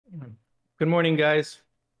Good morning, guys.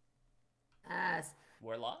 Yes.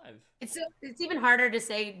 We're live. It's even harder to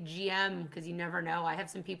say GM because you never know. I have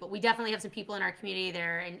some people. We definitely have some people in our community.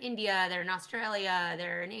 They're in India, they're in Australia,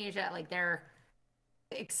 they're in Asia. Like they're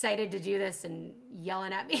excited to do this and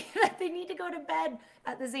yelling at me that they need to go to bed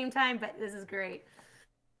at the same time. But this is great.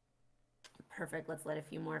 Perfect. Let's let a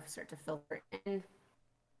few more start to filter in.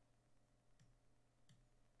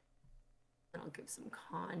 I'll give some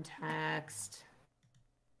context.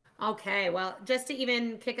 Okay, well, just to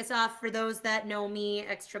even kick us off, for those that know me,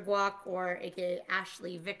 Extra Guac, or aka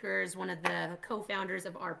Ashley Vickers, one of the co-founders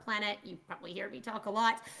of Our Planet. You probably hear me talk a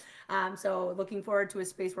lot. So looking forward to a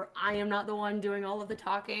space where I am not the one doing all of the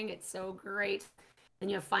talking. It's so great. Then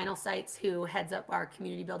you have Final Sites, who heads up our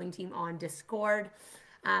community building team on Discord.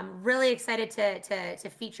 Really excited to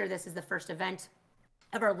feature this as the first event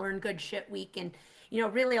of our Learn Good Shit Week. And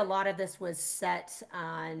really a lot of this was set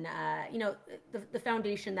on, the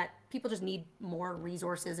foundation that people just need more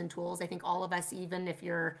resources and tools. I think all of us, even if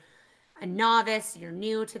you're a novice, you're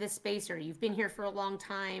new to this space, or you've been here for a long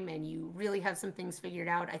time and you really have some things figured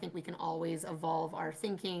out, I think we can always evolve our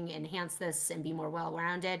thinking, enhance this, and be more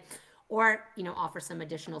well-rounded, or, offer some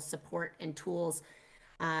additional support and tools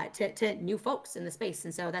to new folks in the space.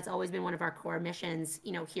 And so that's always been one of our core missions,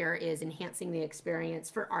 here is enhancing the experience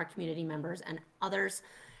for our community members and others,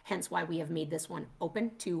 hence why we have made this one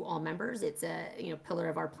open to all members. It's a pillar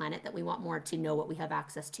of Our Planet that we want more to know what we have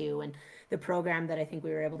access to. And the program that I think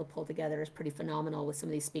we were able to pull together is pretty phenomenal with some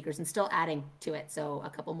of these speakers and still adding to it. So a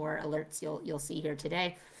couple more alerts you'll see here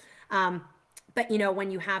today. But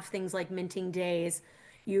when you have things like minting days,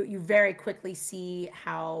 you very quickly see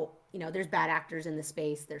how there's bad actors in the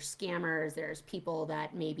space, there's scammers, there's people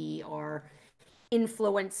that maybe are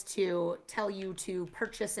influenced to tell you to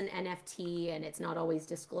purchase an NFT and it's not always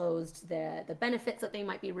disclosed the benefits that they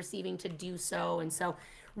might be receiving to do so. And so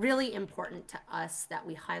really important to us that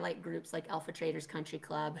we highlight groups like Alpha Traders Country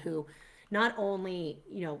Club, who not only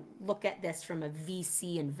look at this from a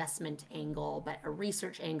VC investment angle, but a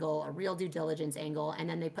research angle, a real due diligence angle, and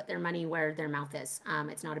then they put their money where their mouth is.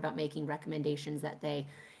 It's not about making recommendations that they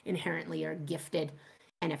inherently are gifted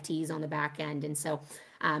NFTs on the back end. And so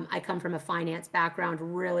I come from a finance background,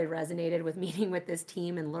 really resonated with meeting with this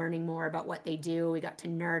team and learning more about what they do. We got to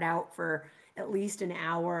nerd out for at least an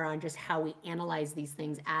hour on just how we analyze these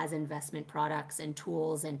things as investment products and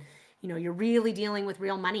tools. And you're really dealing with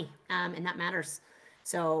real money, and that matters.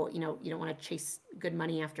 So, you don't want to chase good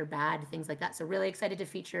money after bad, things like that. So really excited to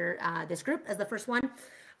feature this group as the first one.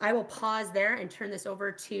 I will pause there and turn this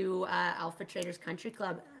over to Alpha Traders Country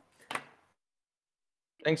Club.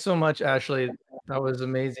 Thanks so much, Ashley. That was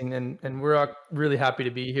amazing. And we're really happy to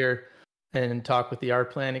be here and talk with the Our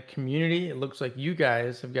Planet community. It looks like you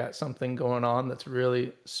guys have got something going on that's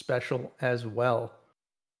really special as well.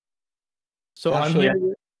 So Ashley, I'm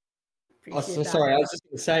here. Sorry, I was just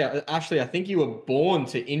going to say, Ashley, I think you were born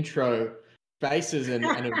to intro spaces and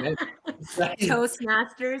events.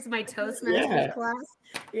 Toastmasters, my Toastmasters class.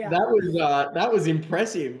 Yeah, that was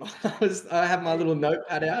impressive. I have my little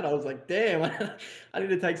notepad out. I was like, damn, I need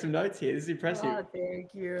to take some notes here. This is impressive. Oh,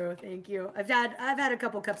 thank you. I've had a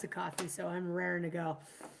couple cups of coffee, so I'm raring to go.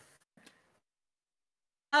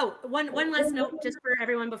 Oh, one last note just for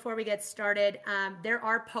everyone before we get started. There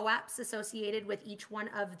are POAPs associated with each one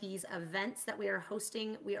of these events that we are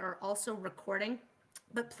hosting. We are also recording,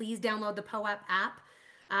 but please download the POAP app.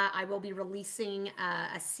 I will be releasing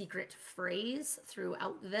a secret phrase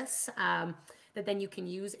throughout this that then you can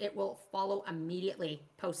use. It will follow immediately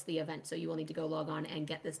post the event, so you will need to go log on and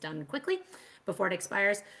get this done quickly before it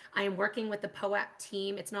expires. I am working with the POAP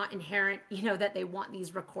team. It's not inherent, that they want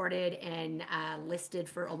these recorded and listed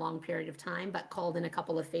for a long period of time, but called in a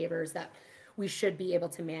couple of favors that we should be able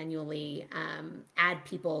to manually add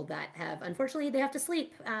people that unfortunately, they have to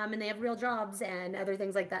sleep and they have real jobs and other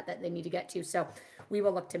things like that they need to get to. So we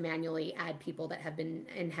will look to manually add people that have been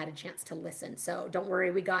and had a chance to listen. So don't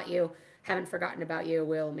worry, we got you. Haven't forgotten about you.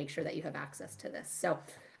 We'll make sure that you have access to this. So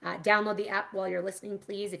download the app while you're listening,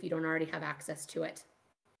 please, if you don't already have access to it.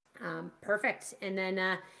 Perfect. And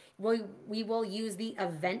then we will use the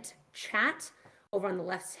event chat over on the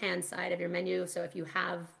left-hand side of your menu. So if you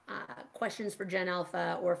have questions for Gen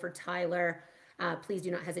Alpha or for Tyler, please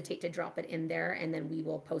do not hesitate to drop it in there, and then we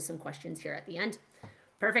will post some questions here at the end.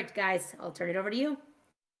 Perfect, guys. I'll turn it over to you.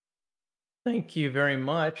 Thank you very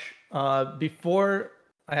much. Before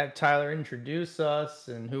I have Tyler introduce us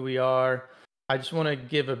and who we are, I just want to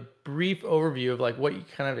give a brief overview of like what you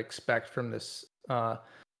kind of expect from this, what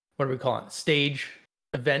do we call it, stage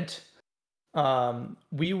event.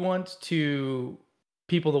 We want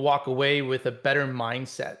people to walk away with a better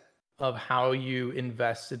mindset of how you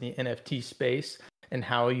invest in the NFT space and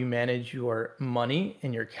how you manage your money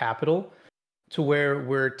and your capital, to where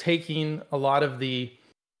we're taking a lot of the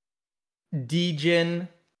degen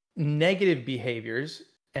negative behaviors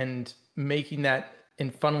and making that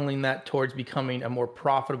and funneling that towards becoming a more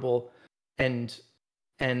profitable and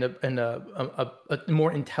a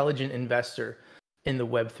more intelligent investor in the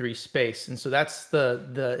Web3 space. And so that's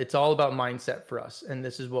the it's all about mindset for us. And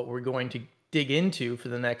this is what we're going to dig into for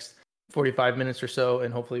the next 45 minutes or so,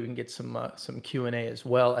 and hopefully we can get some Q&A as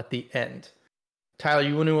well at the end. Tyler,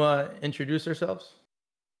 you want to introduce ourselves?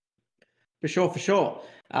 For sure.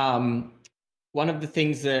 One of the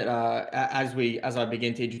things that, as I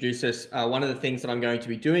begin to introduce us, one of the things that I'm going to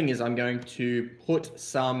be doing is I'm going to put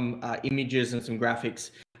some images and some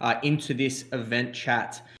graphics into this event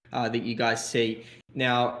chat that you guys see.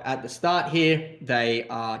 Now, at the start here, they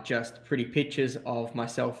are just pretty pictures of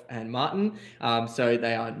myself and Martin, so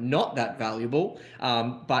they are not that valuable.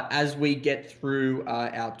 But as we get through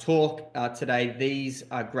our talk today, these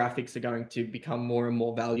graphics are going to become more and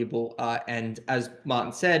more valuable. And as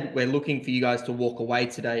Martin said, we're looking for you guys to walk away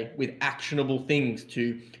today with actionable things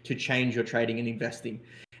to change your trading and investing.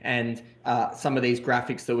 And some of these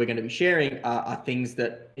graphics that we're going to be sharing are things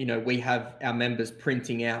that, you know, we have our members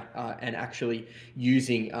printing out and actually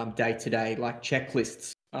using day to day, like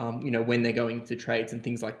checklists, you know, when they're going to trades and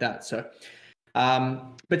things like that. So,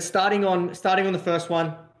 but starting on the first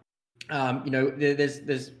one, you know,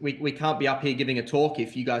 we can't be up here giving a talk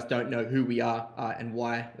if you guys don't know who we are and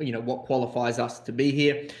why, you know, what qualifies us to be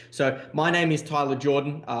here. So my name is Tyler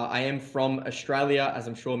Jordan. I am from Australia, as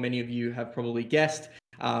I'm sure many of you have probably guessed.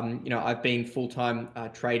 You know, I've been full-time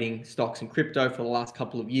trading stocks and crypto for the last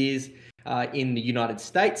couple of years in the United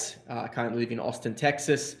States. I currently live in Austin,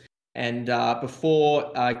 Texas. And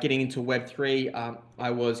before getting into Web3,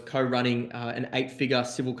 I was co-running an 8-figure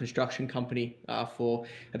civil construction company for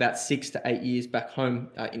about 6 to 8 years back home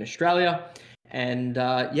in Australia. And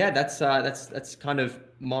yeah, that's kind of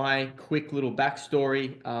my quick little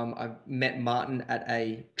backstory. I met Martin at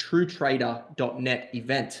a TrueTrader.net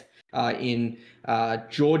event in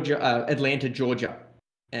Atlanta, Georgia.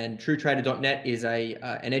 And TrueTrader.net is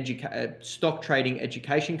a stock trading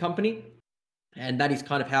education company. And that is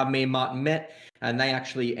kind of how me and Martin met. And they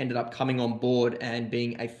actually ended up coming on board and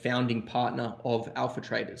being a founding partner of Alpha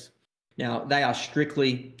Traders. Now, they are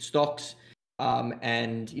strictly stocks.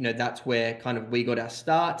 And, you know, that's where kind of we got our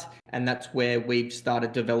start. And that's where we've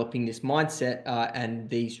started developing this mindset and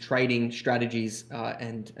these trading strategies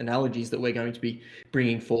and analogies that we're going to be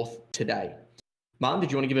bringing forth today. Martin,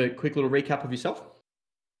 did you want to give a quick little recap of yourself?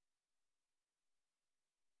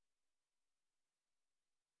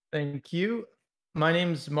 Thank you. My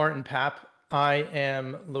name is Martin Papp. I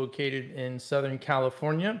am located in Southern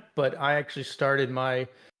California, but I actually started my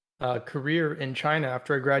career in China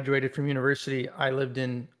after I graduated from university. I lived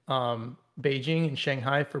in Beijing and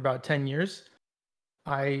Shanghai for about 10 years.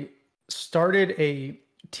 I started a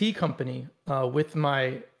tea company with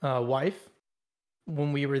my wife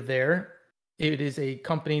when we were there. It is a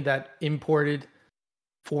company that imported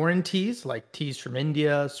foreign teas, like teas from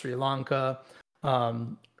India, Sri Lanka,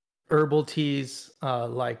 herbal teas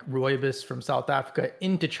like rooibos from South Africa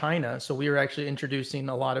into China. So we were actually introducing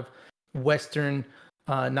a lot of Western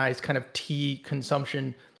nice kind of tea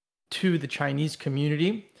consumption to the Chinese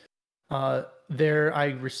community. There I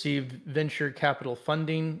received venture capital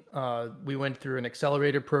funding. We went through an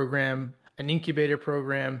accelerator program, an incubator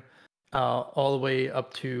program, all the way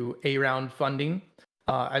up to A-round funding.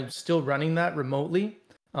 I'm still running that remotely.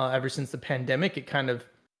 Ever since the pandemic, it kind of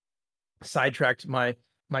sidetracked my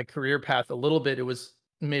career path a little bit. It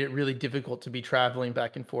made it really difficult to be traveling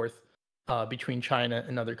back and forth between China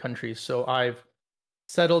and other countries. So I've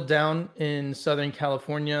settled down in Southern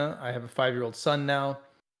California. I have a 5-year-old son now,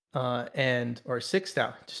 or 6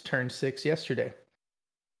 now. Just turned 6 yesterday.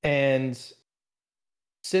 And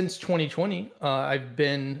since 2020, I've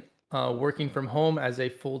been working from home as a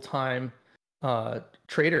full-time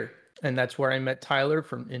trader. And that's where I met Tyler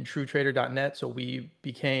in TrueTrader.net. So we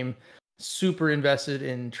became super invested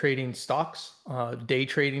in trading stocks, day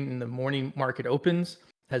trading in the morning market opens,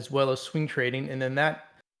 as well as swing trading. And then that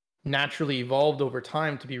naturally evolved over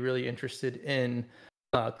time to be really interested in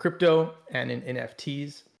crypto and in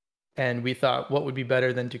NFTs. And we thought, what would be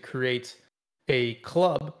better than to create a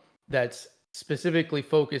club that's specifically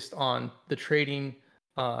focused on the trading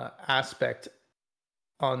aspect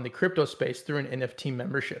on the crypto space through an NFT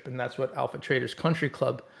membership. And that's what Alpha Traders Country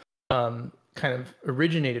Club kind of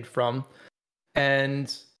originated from.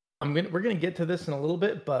 And we're going to get to this in a little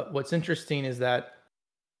bit, but what's interesting is that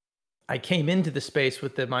I came into the space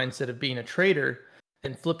with the mindset of being a trader,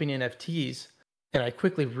 and flipping NFTs, and I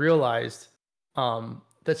quickly realized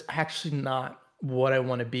that's actually not what I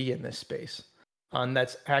want to be in this space. And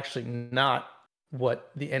that's actually not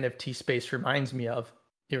what the NFT space reminds me of.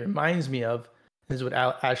 It reminds me of, this is what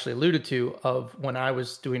Ashley alluded to, of when I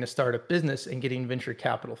was doing a startup business and getting venture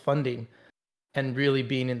capital funding and really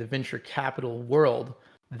being in the venture capital world.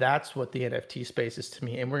 That's what the NFT space is to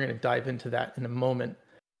me. And we're going to dive into that in a moment.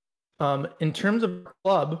 In terms of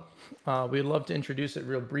club, we'd love to introduce it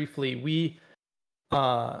real briefly.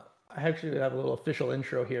 I actually have a little official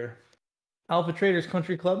intro here. Alpha Traders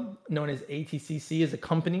Country Club, known as ATCC, is a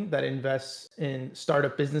company that invests in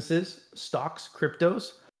startup businesses, stocks,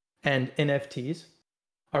 cryptos, and NFTs.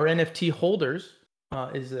 Our NFT holders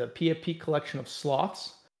is a PFP collection of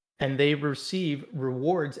sloths, and they receive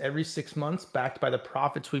rewards every 6 months backed by the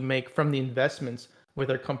profits we make from the investments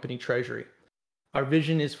with our company treasury. Our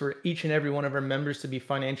vision is for each and every one of our members to be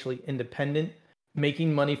financially independent,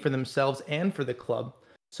 making money for themselves and for the club.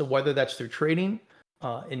 So whether that's through trading,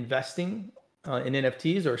 investing in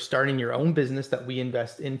NFTs, or starting your own business that we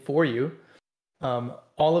invest in for you,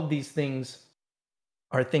 all of these things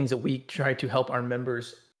are things that we try to help our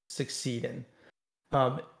members succeed in.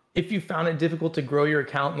 If you found it difficult to grow your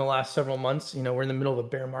account in the last several months, we're in the middle of a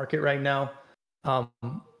bear market right now.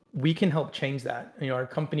 We can help change that. Our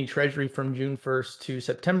company treasury from June 1st to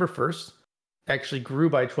September 1st actually grew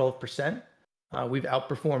by 12%. We've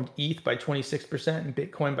outperformed ETH by 26% and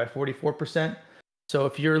Bitcoin by 44%. So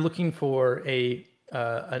if you're looking for a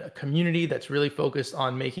community that's really focused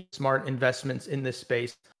on making smart investments in this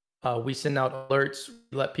space, we send out alerts,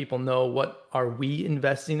 let people know what are we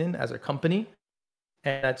investing in as a company.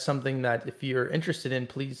 And that's something that if you're interested in,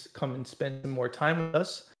 please come and spend some more time with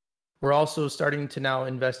us. We're also starting to now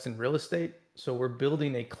invest in real estate. So we're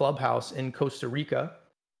building a clubhouse in Costa Rica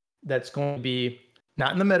that's going to be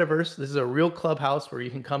not in the metaverse. This is a real clubhouse where you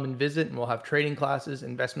can come and visit, and we'll have trading classes,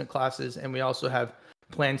 investment classes, and we also have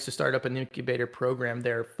plans to start up an incubator program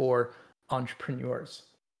there for entrepreneurs.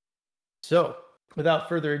 So without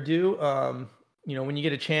further ado, when you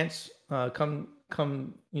get a chance, come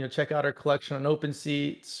check out our collection on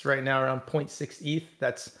OpenSea. It's right now around 0.6 ETH.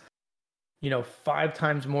 That's 5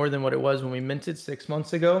 times more than what it was when we minted 6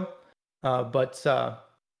 months ago. But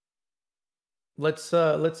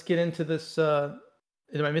let's get into this.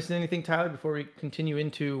 Am I missing anything, Tyler, before we continue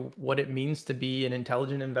into what it means to be an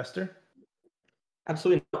intelligent investor?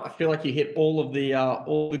 Absolutely not. I feel like you hit all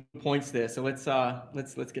the points there. So let's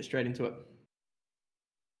get straight into it.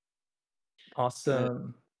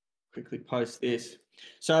 Awesome. Quickly post this.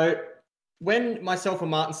 So when myself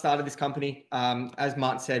and Martin started this company, as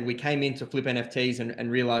Martin said, we came in to flip NFTs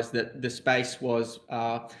and realized that the space was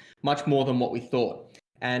much more than what we thought.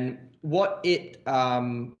 And what it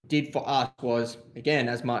did for us was, again,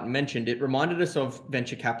 as Martin mentioned, it reminded us of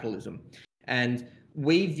venture capitalism. And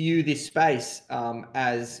we view this space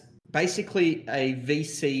as basically a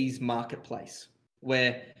VC's marketplace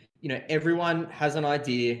where everyone has an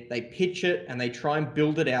idea, they pitch it, and they try and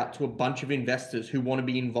build it out to a bunch of investors who want to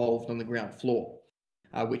be involved on the ground floor,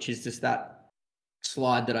 which is just that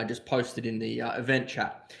slide that I just posted in the event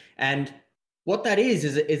chat. And what that is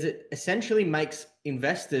it essentially makes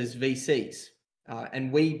investors VCs.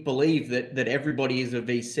 And we believe that everybody is a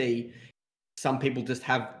VC. Some people just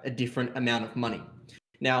have a different amount of money.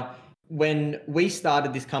 Now, when we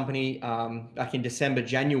started this company back in December,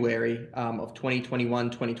 January of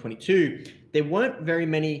 2021, 2022, there weren't very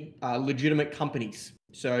many legitimate companies.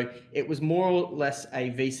 So it was more or less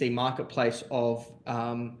a VC marketplace of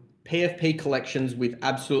PFP collections with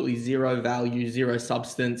absolutely zero value, zero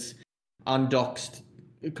substance, undoxed,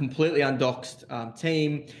 completely undoxed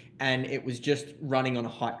team. And it was just running on a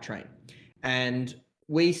hype train. And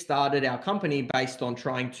we started our company based on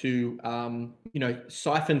trying to,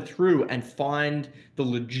 siphon through and find the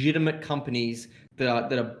legitimate companies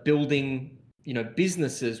that are building,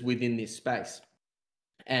 businesses within this space.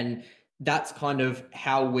 And that's kind of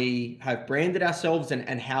how we have branded ourselves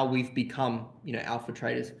and how we've become, Alpha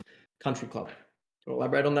Traders Country Club. Do you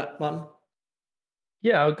elaborate on that, Martin?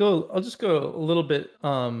 Yeah, I'll just go a little bit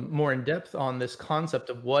more in depth on this concept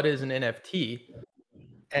of what is an NFT.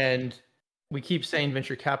 And we keep saying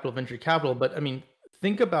venture capital, but I mean,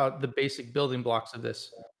 think about the basic building blocks of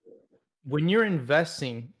this. When you're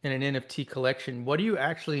investing in an NFT collection, what are you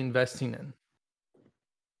actually investing in?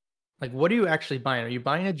 Like, what are you actually buying? Are you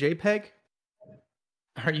buying a JPEG?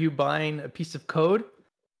 Are you buying a piece of code?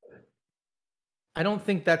 I don't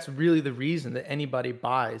think that's really the reason that anybody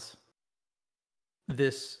buys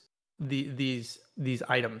these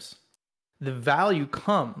items. The value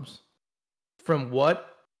comes from what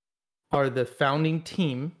are the founding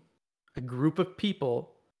team A group of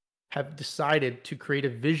people have decided to create a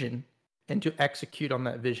vision and to execute on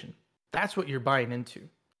that vision. That's what you're buying into.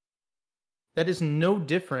 That is no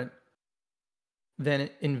different than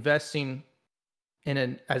investing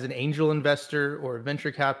as an angel investor or a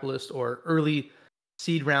venture capitalist or early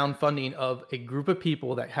seed round funding of a group of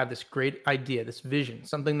people that have this great idea, this vision,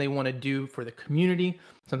 something they want to do for the community,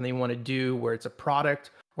 something they want to do where it's a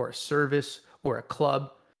product or a service or a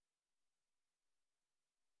club.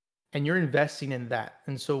 And you're investing in that.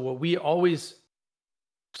 And so what we always,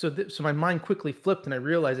 so my mind quickly flipped and I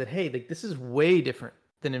realized that, hey, like this is way different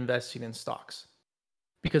than investing in stocks.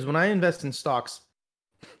 Because when I invest in stocks,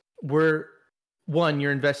 you're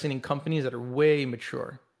investing in companies that are way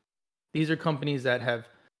mature. These are companies that have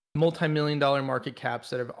multi-million-dollar market caps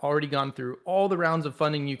that have already gone through all the rounds of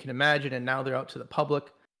funding you can imagine, and now they're out to the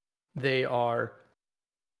public. They are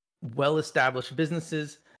well-established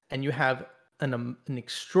businesses, and you have an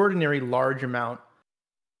extraordinary large amount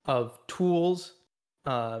of tools.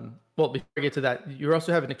 Well, before I get to that, you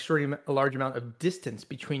also have a large amount of distance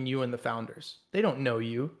between you and the founders. They don't know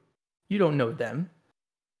you. You don't know them.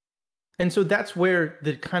 And so that's where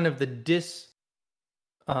the kind of the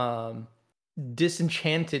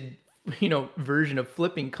disenchanted, version of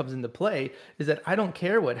flipping comes into play, is that I don't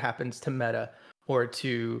care what happens to Meta or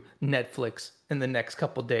to Netflix in the next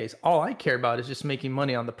couple of days. All I care about is just making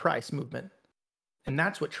money on the price movement. And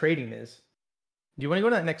that's what trading is. Do you want to go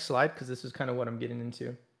to that next slide? Because this is kind of what I'm getting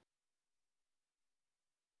into.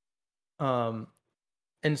 And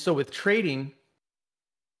so with trading,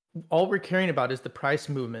 all we're caring about is the price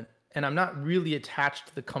movement. And I'm not really attached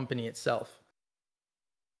to the company itself.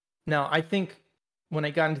 Now, I think when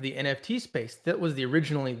I got into the NFT space, that was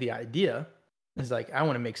originally the idea. It's like, I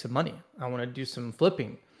want to make some money. I want to do some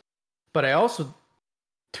flipping. But I also,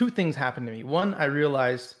 two things happened to me. One, I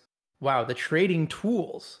realized, wow, the trading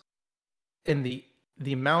tools and the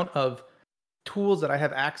amount of tools that I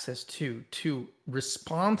have access to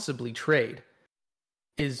responsibly trade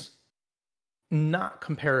is not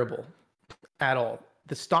comparable at all.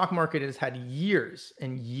 The stock market has had years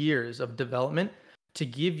and years of development to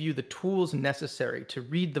give you the tools necessary to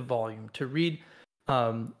read the volume, to read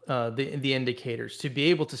the indicators, to be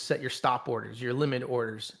able to set your stop orders, your limit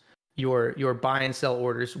orders, your buy and sell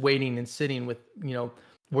orders, waiting and sitting with,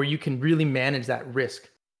 where you can really manage that risk.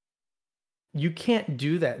 You can't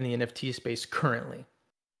do that in the NFT space currently.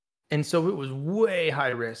 And so it was way high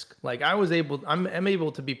risk. Like I'm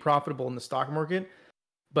able to be profitable in the stock market,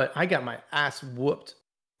 but I got my ass whooped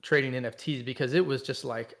trading NFTs because it was just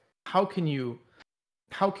like, how can you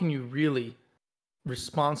really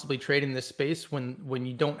responsibly trade in this space when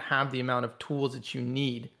you don't have the amount of tools that you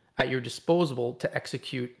need at your disposal to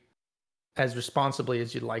execute as responsibly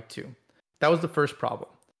as you'd like to? That was the first problem.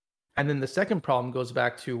 And then the second problem goes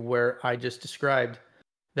back to where I just described,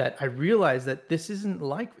 that I realized that this isn't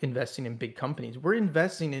like investing in big companies. We're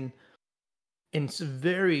investing in some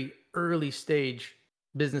very early stage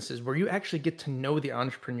businesses where you actually get to know the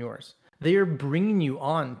entrepreneurs. They are bringing you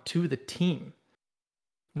on to the team.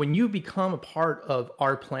 When you become a part of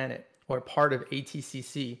Our Planet or a part of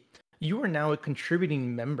ATCC, you are now a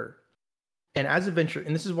contributing member. And as a venture,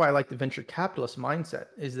 and this is why I like the venture capitalist mindset,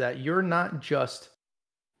 is that you're not just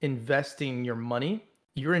investing your money,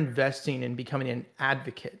 you're investing in becoming an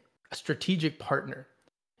advocate, a strategic partner.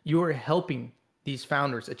 You are helping these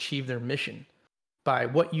founders achieve their mission by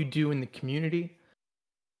what you do in the community,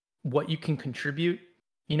 what you can contribute.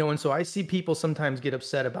 And so I see people sometimes get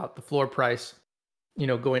upset about the floor price,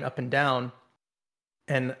 going up and down.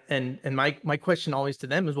 And my question always to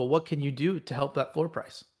them is, well, what can you do to help that floor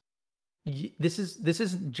price? This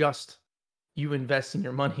isn't just you investing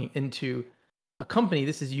your money into a company.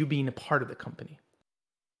 This is you being a part of the company.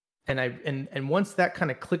 And once that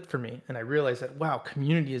kind of clicked for me, and I realized that, wow,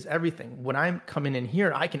 community is everything. When I'm coming in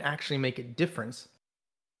here, I can actually make a difference.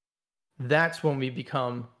 That's when we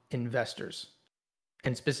become investors,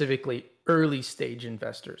 and specifically early stage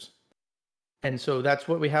investors. And so that's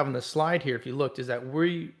what we have on the slide here. If you looked, is that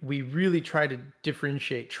we really try to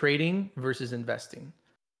differentiate trading versus investing.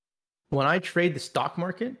 When I trade the stock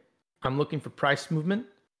market, I'm looking for price movement.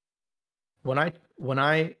 When I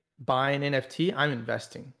buy an NFT, I'm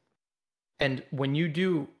investing. And when you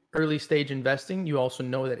do early stage investing, you also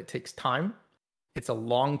know that it takes time. It's a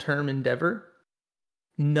long-term endeavor.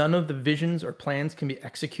 None of the visions or plans can be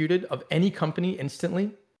executed of any company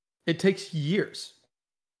instantly. It takes years.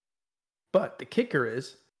 But the kicker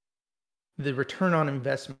is the return on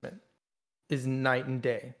investment is night and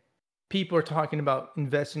day. People are talking about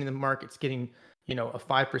investing in the markets, getting, a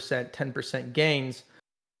 5%, 10% gains.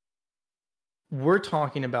 We're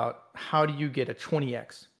talking about how do you get a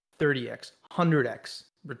 20x, 30x, 100x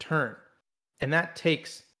return. And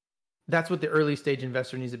that's what the early stage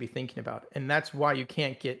investor needs to be thinking about. And that's why you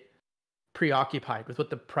can't get preoccupied with what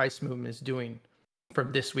the price movement is doing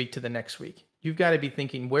from this week to the next week. You've got to be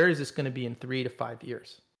thinking, where is this going to be in 3 to 5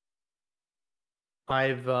 years?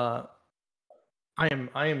 I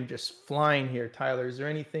am just flying here, Tyler. Is there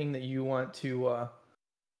anything that you want to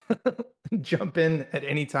jump in at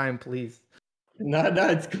any time, please? No,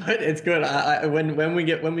 it's good. It's good. When we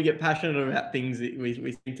get passionate about things,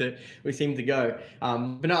 we seem to go.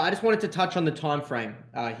 But no, I just wanted to touch on the time frame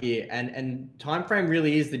here, and time frame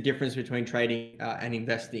really is the difference between trading and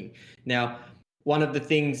investing. Now, one of the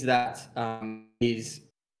things that is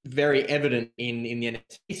very evident in the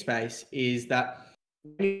NFT space is that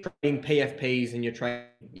when you're trading PFPs and you're trading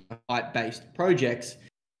hype-based projects,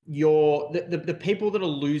 the people that are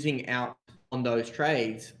losing out on those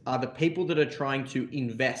trades are the people that are trying to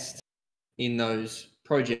invest in those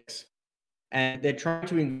projects, and they're trying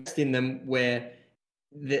to invest in them where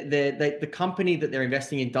the company that they're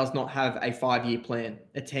investing in does not have a 5-year plan,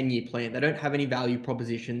 a 10-year plan. They don't have any value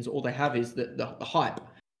propositions. All they have is the hype,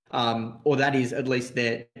 or that is at least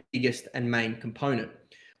their biggest and main component.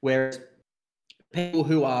 Whereas people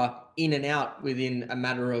who are in and out within a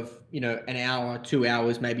matter of, an hour, 2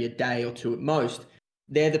 hours, maybe a day or two at most,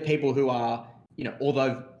 they're the people who are,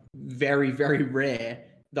 although very, very rare,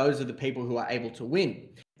 those are the people who are able to win.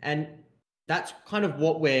 And that's kind of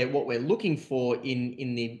what we're looking for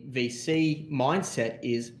in the VC mindset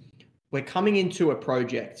is we're coming into a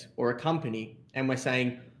project or a company and we're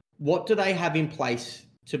saying, what do they have in place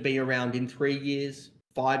to be around in 3 years,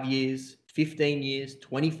 5 years, 15 years,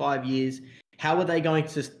 25 years? How are they going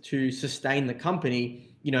to sustain the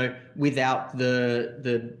company, without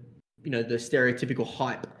the stereotypical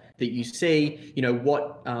hype that you see?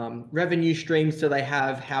 What revenue streams do they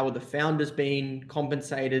have? How are the founders being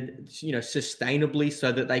compensated, sustainably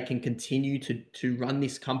so that they can continue to run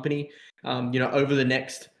this company, over the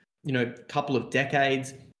next, couple of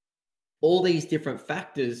decades? All these different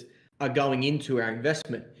factors are going into our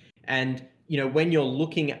investment. And when you're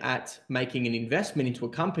looking at making an investment into a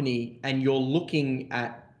company and you're looking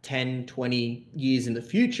at 10, 20 years in the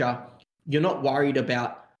future, you're not worried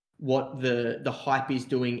about what the hype is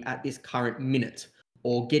doing at this current minute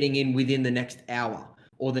or getting in within the next hour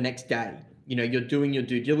or the next day. You're doing your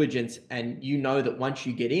due diligence, and that once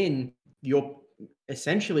you get in, you're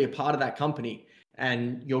essentially a part of that company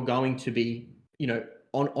and you're going to be,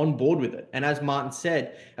 on board with it. And as Martin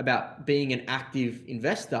said about being an active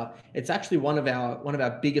investor, it's actually one of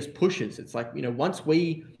our biggest pushes. It's like, once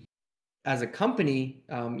we as a company,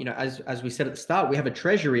 as we said at the start, we have a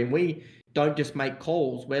treasury and we don't just make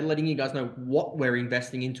calls. We're letting you guys know what we're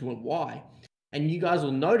investing into and why. And you guys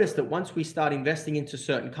will notice that once we start investing into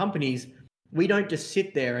certain companies, we don't just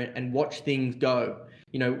sit there and watch things go.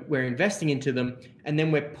 We're investing into them and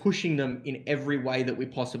then we're pushing them in every way that we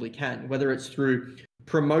possibly can, whether it's through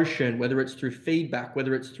promotion, whether it's through feedback,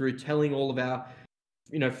 whether it's through telling all of our,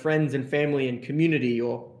 friends and family and community,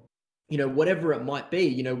 or, whatever it might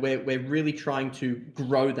be. We're really trying to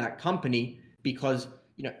grow that company because,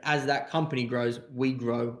 as that company grows, we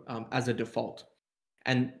grow as a default.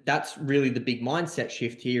 And that's really the big mindset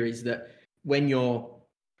shift here, is that when you're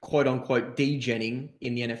quote unquote degenning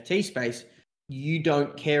in the NFT space, you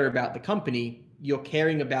don't care about the company, you're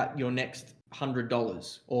caring about your next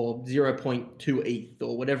 $100 or 0.2 ETH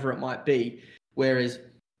or whatever it might be. Whereas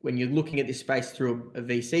when you're looking at this space through a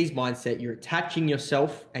VC's mindset, you're attaching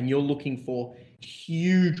yourself and you're looking for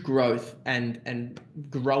huge growth and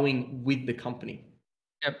growing with the company.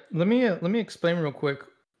 Yeah, let me explain real quick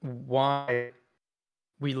why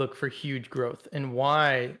we look for huge growth and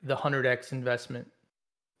why the 100x investment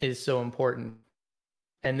is so important.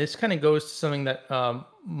 And this kind of goes to something that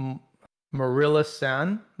Marilla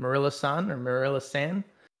San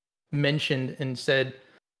mentioned and said,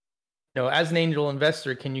 as an angel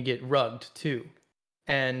investor, can you get rugged too?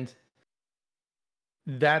 And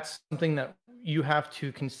that's something that you have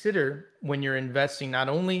to consider when you're investing not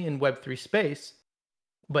only in Web3 space,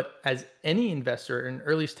 but as any investor in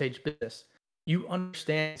early stage business. You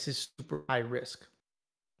understand this is super high risk.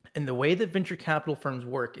 And the way that venture capital firms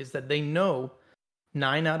work is that they know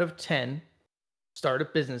 9 out of 10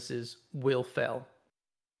 startup businesses will fail.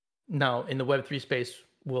 Now, in the Web3 space,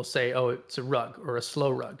 we'll say, oh, it's a rug or a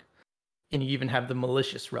slow rug. And you even have the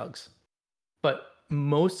malicious rugs. But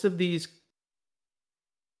most of these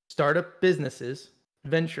startup businesses,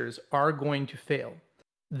 ventures, are going to fail.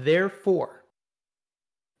 Therefore,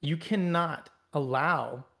 you cannot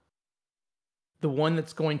allow the one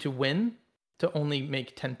that's going to win to only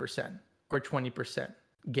make 10% or 20%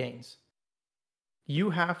 gains. you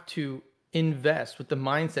have to invest with the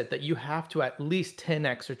mindset that you have to at least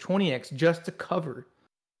 10x or 20x just to cover,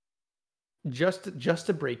 just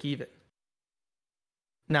to break even.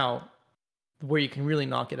 Now, where you can really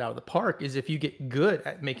knock it out of the park is if you get good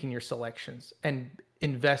at making your selections and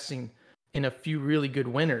investing in a few really good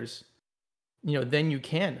winners, then you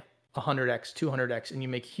can 100x, 200x, and you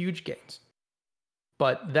make huge gains.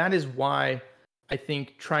 But that is why I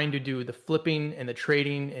think trying to do the flipping and the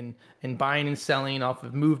trading and buying and selling off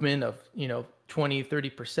of movement of 20,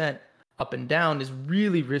 30% up and down is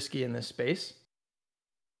really risky in this space,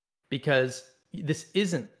 because this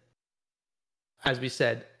isn't, as we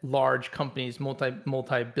said, large companies,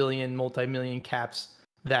 multi-billion, multi-million caps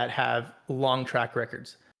that have long track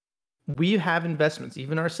records. We have investments,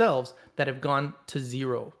 even ourselves, that have gone to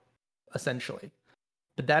zero, essentially.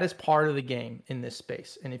 But that is part of the game in this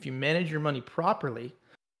space. And if you manage your money properly,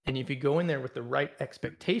 and if you go in there with the right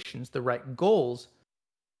expectations, the right goals,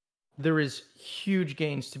 there is huge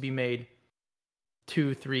gains to be made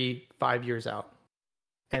 2, 3, 5 years out.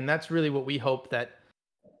 And that's really what we hope that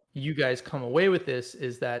you guys come away with this,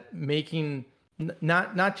 is that making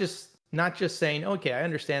not just saying, okay, I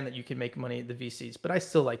understand that you can make money at the VCs, but I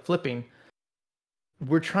still like flipping.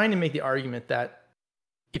 We're trying to make the argument that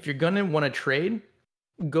if you're going to want to trade,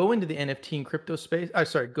 go into the NFT and crypto space.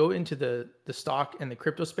 Go into the stock and the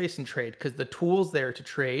crypto space and trade, because the tools there to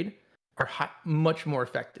trade are much more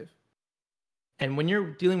effective. And when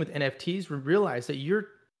you're dealing with NFTs, we realize that you're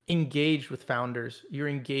engaged with founders, you're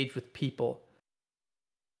engaged with people.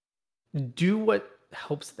 Do what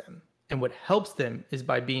helps them. And what helps them is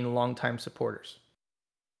by being longtime supporters.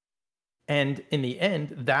 And in the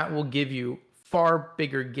end, that will give you far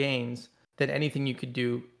bigger gains than anything you could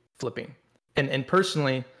do flipping. And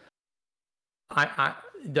personally, I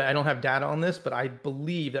don't have data on this, but I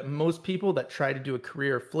believe that most people that try to do a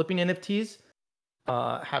career of flipping NFTs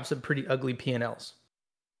have some pretty ugly P&Ls.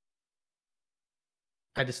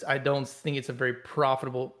 I don't think it's a very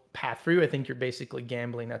profitable path for you. I think you're basically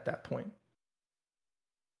gambling at that point.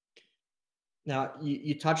 Now,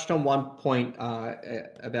 you touched on one point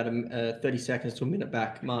about 30 seconds to a minute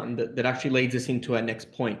back, Martin, that actually leads us into our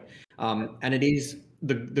next point. And it is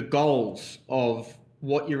the goals of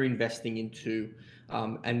what you're investing into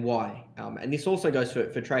and why. And this also goes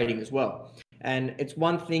for trading as well. And it's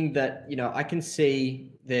one thing that, I can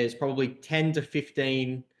see there's probably 10 to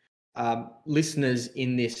 15 listeners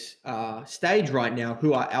in this stage right now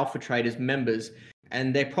who are Alpha Traders members,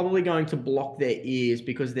 and they're probably going to block their ears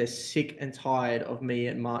because they're sick and tired of me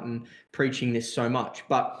and Martin preaching this so much.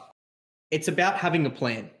 But it's about having a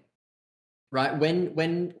plan, right?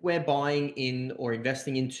 When we're buying in or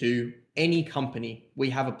investing into any company, we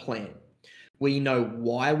have a plan. We know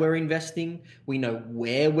why we're investing. We know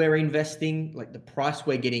where we're investing, like the price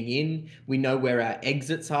we're getting in. We know where our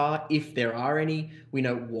exits are, if there are any. We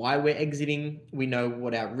know why we're exiting. We know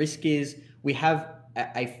what our risk is. We have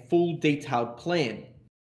a full detailed plan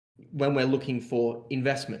when we're looking for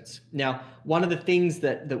investments. Now, one of the things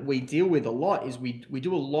that we deal with a lot is we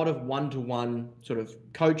do a lot of one-to-one sort of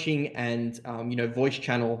coaching and voice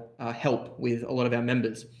channel help with a lot of our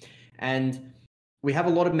members. And we have a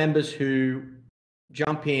lot of members who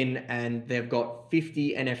jump in and they've got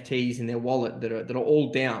 50 NFTs in their wallet that are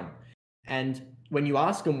all down. And when you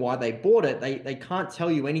ask them why they bought it, they can't tell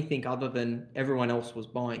you anything other than everyone else was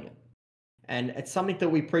buying it. And it's something that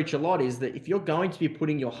we preach a lot, is that if you're going to be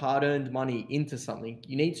putting your hard-earned money into something,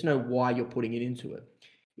 you need to know why you're putting it into it.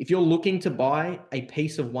 If you're looking to buy a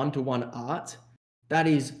piece of one-to-one art, that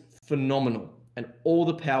is phenomenal, and all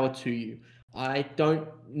the power to you. I don't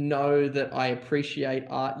know that I appreciate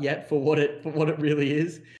art yet for what it really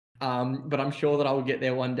is, but I'm sure that I will get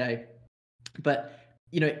there one day. But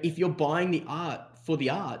if you're buying the art for the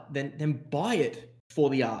art, then buy it for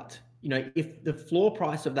the art. If the floor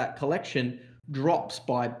price of that collection drops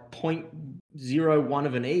by 0.01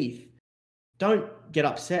 of an ETH, don't get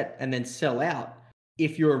upset and then sell out.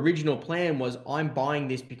 If your original plan was, I'm buying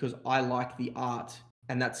this because I like the art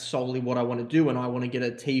and that's solely what I want to do, and I want to get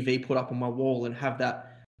a TV put up on my wall and have that,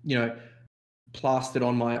 plastered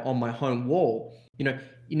on my home wall, you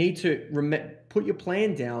need to put your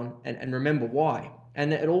plan down and remember why.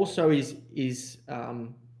 And it also is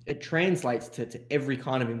it translates to every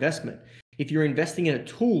kind of investment. If you're investing in a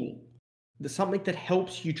tool, something that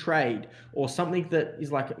helps you trade, or something that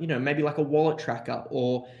is like, maybe like a wallet tracker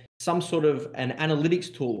or some sort of an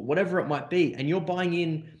analytics tool, whatever it might be, and you're buying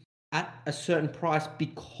in at a certain price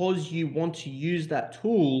because you want to use that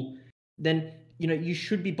tool, then, you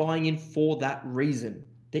should be buying in for that reason.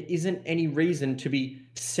 There isn't any reason to be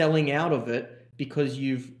selling out of it because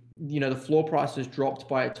you've the floor price has dropped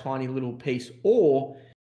by a tiny little piece, or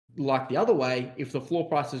like the other way, if the floor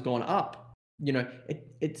price has gone up,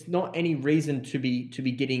 it's not any reason to be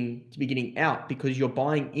getting out, because you're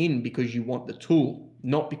buying in because you want the tool,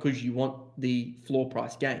 not because you want the floor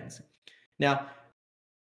price gains. Now,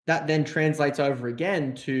 that then translates over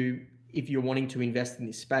again to if you're wanting to invest in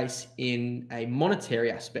this space in a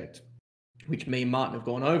monetary aspect, which me and Martin have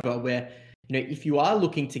gone over, where if you are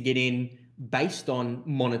looking to get in based on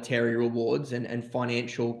monetary rewards and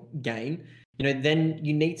financial gain, then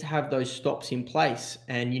you need to have those stops in place,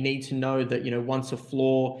 and you need to know that once a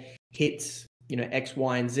floor hits X,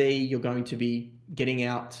 Y, and Z, you're going to be getting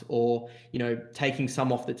out, or taking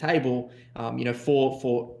some off the table,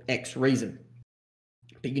 for X reason.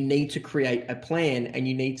 But you need to create a plan, and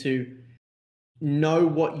you need to know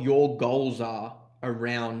what your goals are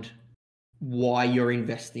around why you're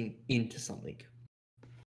investing into something.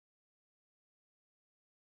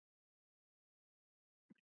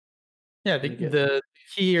 Yeah, the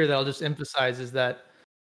key here that I'll just emphasize is that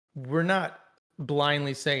we're not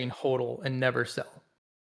blindly saying hodl and never sell.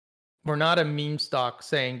 We're not a meme stock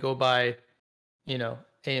saying go buy,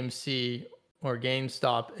 AMC or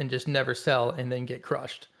GameStop and just never sell and then get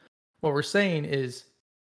crushed. What we're saying is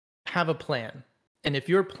have a plan. And if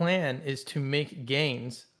your plan is to make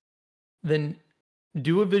gains, then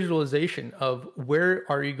do a visualization of where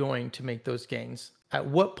are you going to make those gains? At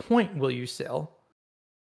what point will you sell?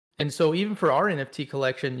 And so even for our NFT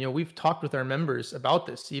collection, we've talked with our members about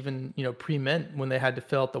this, even, pre-mint, when they had to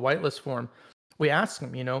fill out the whitelist form. We asked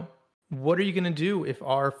them, what are you going to do if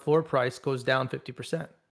our floor price goes down 50%?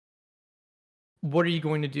 What are you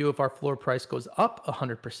going to do if our floor price goes up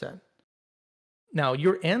 100%? Now,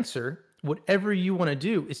 your answer, whatever you want to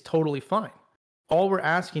do, is totally fine. All we're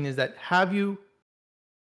asking is that, have you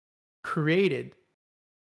created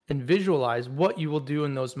and visualize what you will do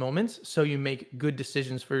in those moments so you make good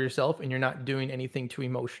decisions for yourself and you're not doing anything too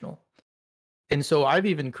emotional? And so I've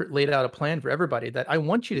even laid out a plan for everybody that I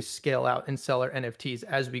want you to scale out and sell our NFTs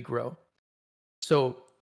as we grow. So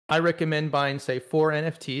I recommend buying, say, 4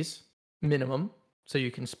 NFTs minimum, so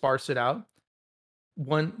you can sparse it out.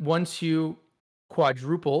 Once you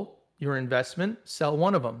quadruple your investment, sell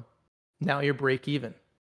one of them. Now you're break even.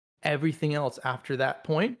 Everything else after that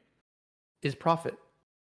point is profit.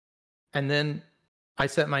 And then I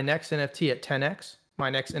set my next NFT at 10x, my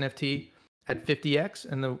next NFT at 50x,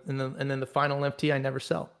 and then the final NFT I never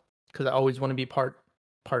sell, because I always want to be part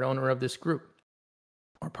owner of this group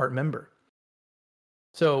or part member.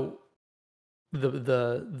 So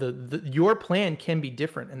your plan can be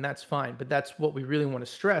different, and that's fine. But that's what we really want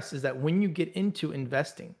to stress, is that when you get into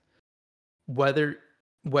investing, whether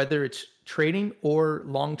it's trading or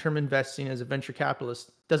long-term investing as a venture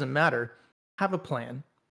capitalist, doesn't matter. Have a plan.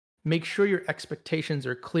 Make sure your expectations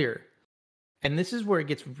are clear. And this is where it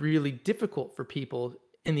gets really difficult for people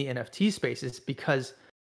in the NFT spaces, because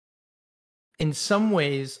in some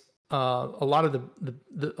ways, a lot of the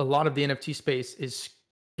NFT space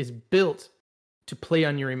is built to play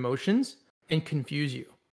on your emotions and confuse you.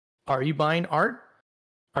 Are you buying art?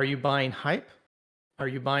 Are you buying hype? Are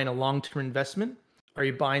you buying a long-term investment? Are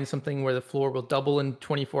you buying something where the floor will double in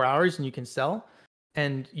 24 hours and you can sell?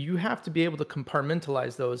 And you have to be able to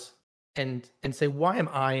compartmentalize those and say, why am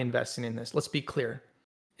I investing in this? Let's be clear.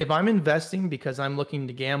 If I'm investing because I'm looking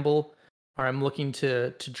to gamble, or I'm looking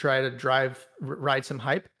to try to ride some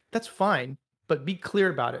hype, that's fine, but be clear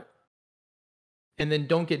about it. And then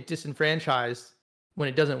don't get disenfranchised when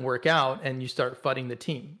it doesn't work out and you start fudding the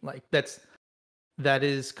team. Like that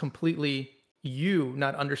is completely you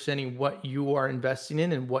not understanding what you are investing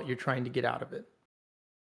in and what you're trying to get out of it.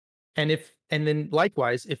 And then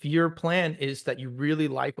likewise, if your plan is that you really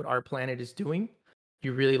like what Our Planet is doing,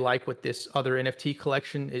 you really like what this other NFT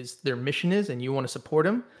collection is, their mission is, and you want to support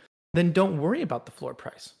them, then don't worry about the floor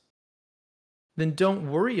price. Then don't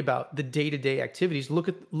worry about the day-to-day activities. Look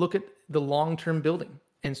at the long-term building.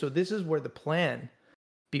 And so this is where the plan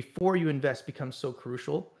before you invest becomes so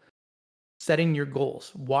crucial. Setting your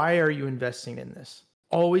goals. Why are you investing in this?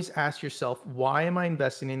 Always ask yourself, why am I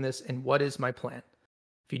investing in this, and what is my plan?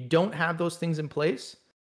 If you don't have those things in place,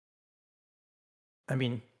 I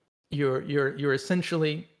mean, you're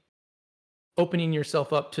essentially opening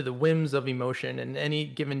yourself up to the whims of emotion. And any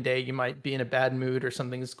given day, you might be in a bad mood or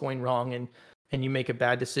something's going wrong, and you make a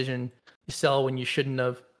bad decision. You sell when you shouldn't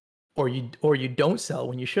have, or you don't sell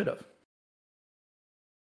when you should have.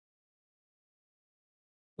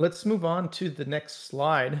 Let's move on to the next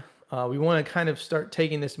slide. We want to kind of start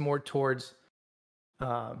taking this more towards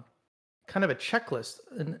kind of a checklist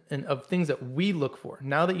and of things that we look for.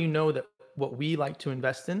 Now that you know that what we like to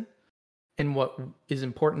invest in and what is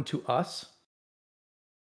important to us.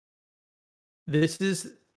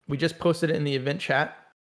 We just posted it in the event chat.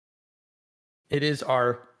 It is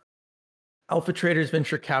our Alpha Traders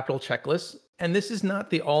Venture Capital Checklist. And this is not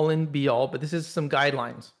the all-in be-all, but this is some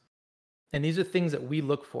guidelines. And these are things that we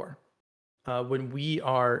look for when we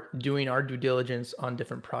are doing our due diligence on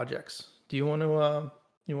different projects. Do you want to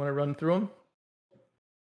run through them?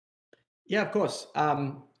 Yeah, of course.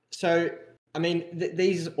 So, I mean,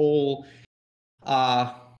 these all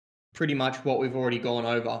are pretty much what we've already gone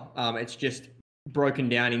over. It's just broken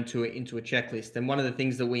down into a checklist. And one of the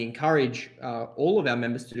things that we encourage all of our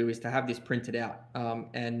members to do is to have this printed out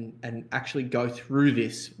and actually go through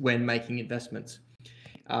this when making investments.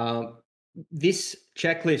 This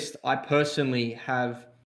checklist, I personally have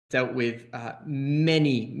dealt with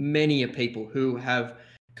many people who have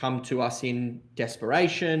come to us in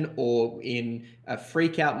desperation or in a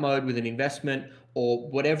freak out mode with an investment or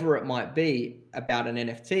whatever it might be about an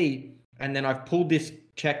NFT. And then I've pulled this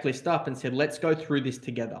checklist up and said, let's go through this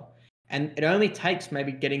together. And it only takes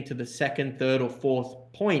maybe getting to the second, third, or fourth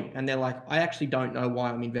point. And they're like, I actually don't know why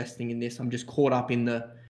I'm investing in this. I'm just caught up in the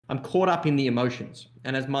emotions.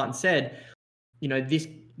 And as Martin said, you know, this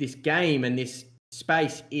game and this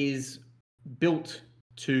space is built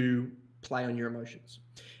to play on your emotions.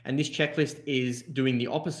 And this checklist is doing the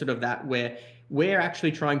opposite of that, where we're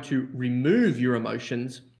actually trying to remove your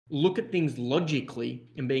emotions, look at things logically,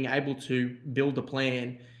 and being able to build a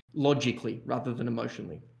plan logically rather than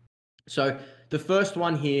emotionally. So the first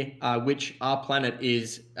one here, which our planet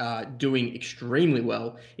is doing extremely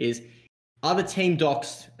well, is, are the team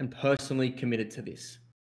doxed and personally committed to this?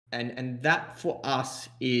 And that for us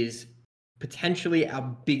is potentially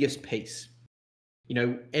our biggest piece. You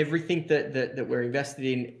know, everything that we're invested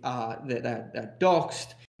in that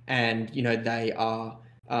doxed, and you know they are.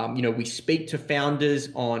 We speak to founders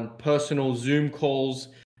on personal Zoom calls.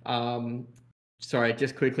 Sorry,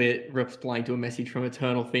 just quickly replying to a message from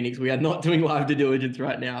Eternal Phoenix. We are not doing live due diligence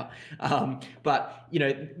right now, but you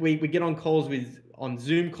know we get on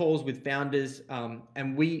Zoom calls with founders,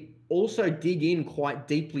 and we also dig in quite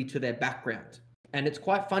deeply to their background. And it's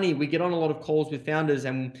quite funny. We get on a lot of calls with founders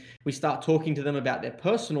and we start talking to them about their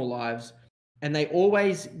personal lives, and they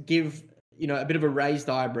always give, you know, a bit of a raised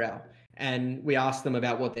eyebrow. And we ask them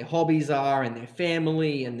about what their hobbies are and their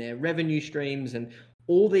family and their revenue streams and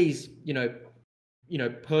all these, you know,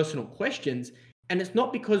 personal questions. And it's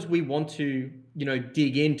not because we want to, you know,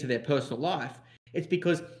 dig into their personal life. It's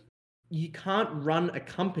because you can't run a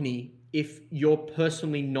company if you're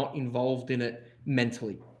personally not involved in it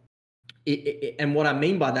mentally. And what I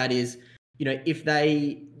mean by that is, you know,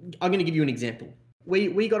 I'm going to give you an example.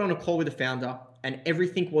 We got on a call with the founder and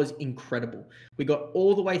everything was incredible. We got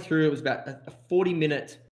all the way through. It was about a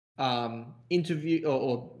 40-minute interview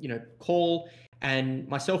or you know, call. And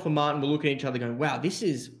myself and Martin were looking at each other going, wow, this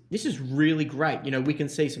is really great. You know, we can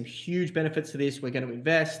see some huge benefits to this. We're going to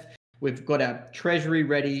invest. We've got our treasury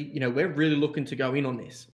ready. You know, we're really looking to go in on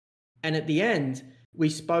this. And at the end, we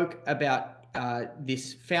spoke about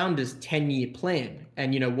this founder's 10-year plan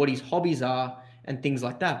and, you know, what his hobbies are and things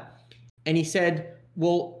like that. And he said,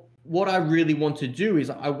 well, what I really want to do is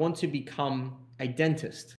I want to become a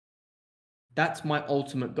dentist. That's my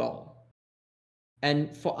ultimate goal.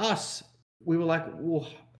 And for us, we were like, well,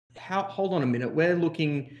 hold on a minute. We're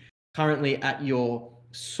looking currently at your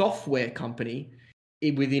software company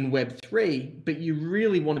within Web3, but you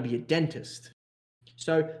really want to be a dentist.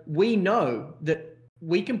 So we know that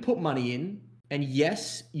we can put money in, and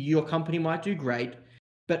yes, your company might do great,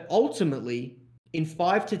 but ultimately in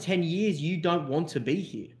 5 to 10 years, you don't want to be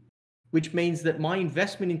here, which means that my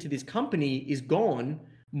investment into this company is gone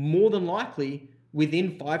more than likely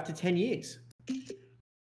within 5 to 10 years.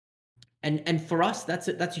 And for us, that's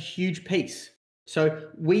a huge piece. So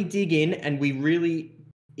we dig in and we really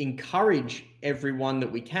encourage everyone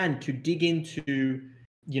that we can to dig into,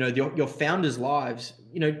 you know, your founders' lives.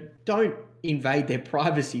 You know, don't invade their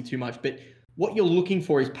privacy too much, but what you're looking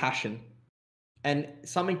for is passion. And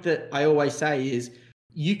something that I always say is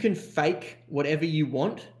you can fake whatever you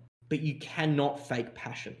want, but you cannot fake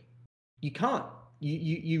passion. You can't.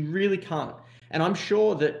 You really can't. And I'm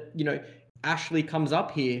sure that, you know, Ashley comes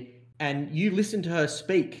up here and you listen to her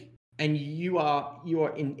speak and you are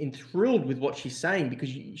enthralled with what she's saying because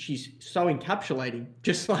she's so encapsulating,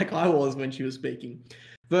 just like I was when she was speaking.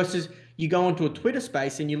 Versus you go onto a Twitter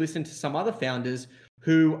space and you listen to some other founders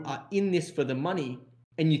who are in this for the money,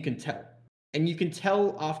 and you can tell. And you can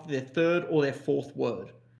tell after their third or their fourth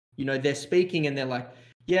word. You know, they're speaking and they're like,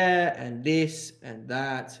 yeah, and this and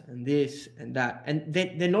that and this and that. And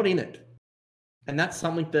they're not in it. And that's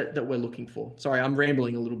something that we're looking for. Sorry, I'm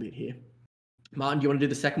rambling a little bit here. Martin, do you want to do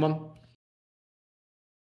the second one?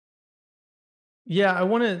 Yeah, I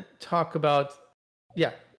want to talk about,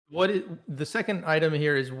 yeah, what is the second item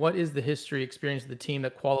here is what is the history experience of the team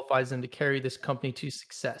that qualifies them to carry this company to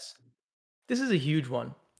success? This is a huge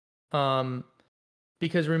one.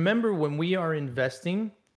 Because remember, when we are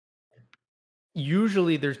investing,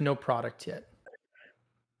 usually there's no product yet.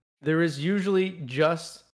 There is usually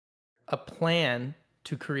just a plan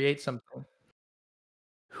to create something.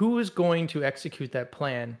 Who is going to execute that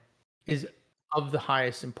plan is of the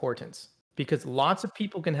highest importance, because lots of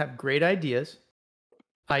people can have great ideas.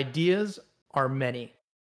 Ideas are many,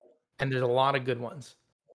 and there's a lot of good ones.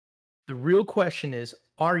 The real question is,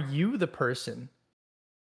 are you the person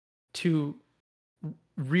to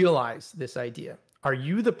realize this idea? Are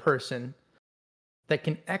you the person that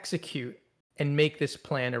can execute and make this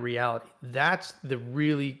plan a reality? That's the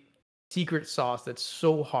really secret sauce that's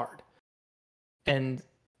so hard. And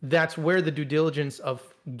that's where the due diligence of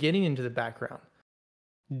getting into the background.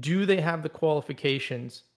 Do they have the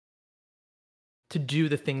qualifications to do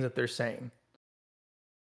the things that they're saying?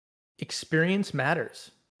 Experience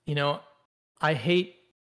matters. You know, I hate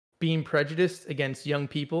being prejudiced against young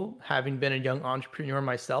people, having been a young entrepreneur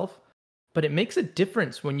myself, but it makes a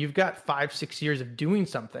difference when you've got 5-6 years of doing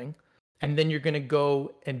something and then you're going to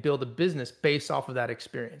go and build a business based off of that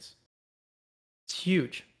experience. It's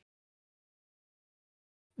huge.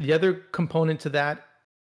 The other component to that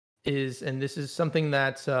is, and this is something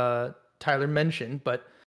that Tyler mentioned, but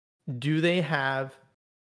do they have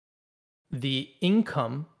the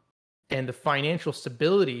income and the financial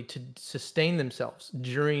stability to sustain themselves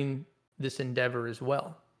during this endeavor as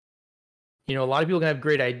well? You know, a lot of people can have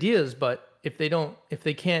great ideas, but if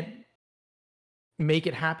they can't make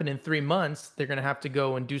it happen in 3 months, they're going to have to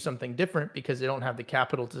go and do something different because they don't have the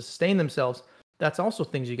capital to sustain themselves. That's also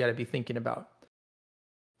things you got to be thinking about.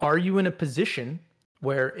 Are you in a position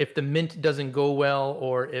where if the mint doesn't go well,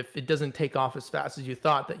 or if it doesn't take off as fast as you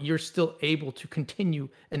thought, that you're still able to continue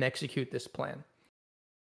and execute this plan?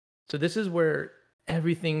 So this is where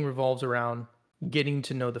everything revolves around getting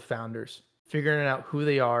to know the founders, figuring out who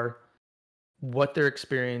they are, what their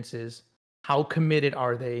experience is, how committed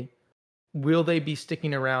are they, will they be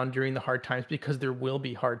sticking around during the hard times, because there will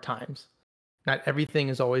be hard times. Not everything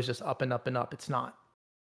is always just up and up and up. It's not.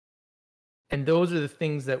 And those are the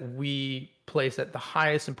things that we place at the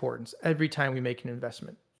highest importance every time we make an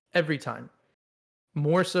investment. Every time.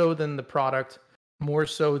 More so than the product, more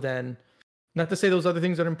so than, not to say those other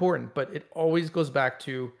things are important, but it always goes back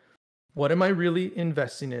to, what am I really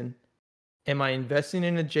investing in? Am I investing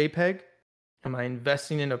in a JPEG? Am I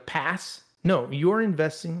investing in a pass? No, you're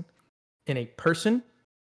investing in a person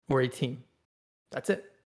or a team. That's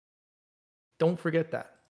it. Don't forget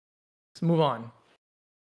that. Let's move on.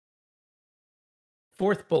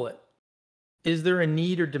 Fourth bullet. Is there a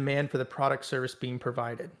need or demand for the product service being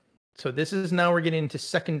provided? So this is, now we're getting into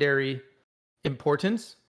secondary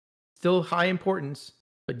importance. Still high importance,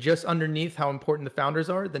 but just underneath how important the founders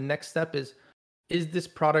are, the next step is this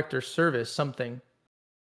product or service something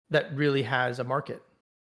that really has a market?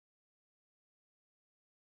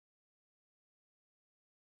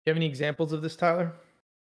 Do you have any examples of this, Tyler?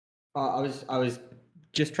 I was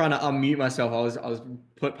just trying to unmute myself. I was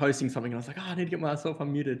posting something and I was like, oh, I need to get myself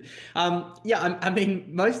unmuted. Yeah, I mean,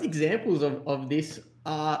 most examples of this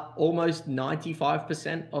are almost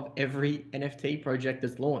 95% of every NFT project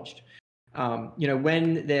that's launched. You know,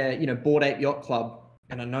 when they're, you know, Bored Ape Yacht Club,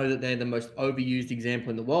 and I know that they're the most overused example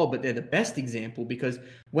in the world, but they're the best example, because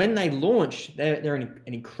when they launched, they're an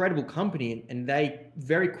incredible company, and they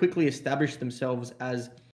very quickly established themselves as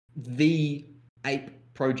the ape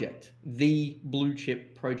project, the blue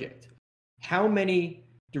chip project. How many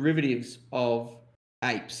derivatives of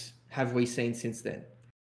apes have we seen since then?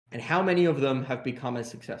 And how many of them have become as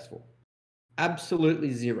successful?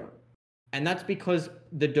 Absolutely zero. And that's because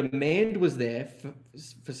the demand was there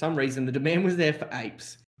for some reason. The demand was there for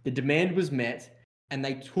apes. The demand was met, and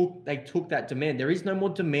they took that demand. There is no more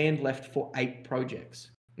demand left for ape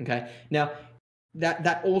projects. Okay. Now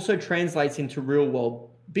that also translates into real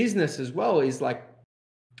world business as well. Is like,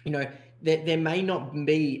 you know, there may not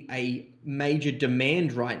be a major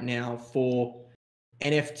demand right now for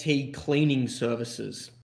NFT cleaning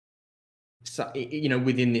services, so, you know,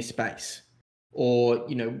 within this space, or,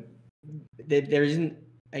 you know, there isn't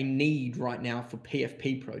a need right now for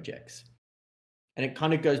PFP projects. And it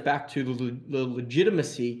kind of goes back to the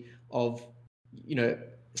legitimacy of, you know,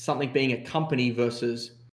 something being a company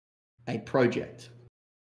versus a project.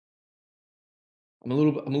 I'm a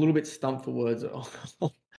little bit stumped for words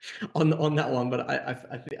on that one, but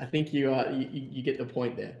I think you get the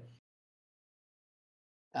point there.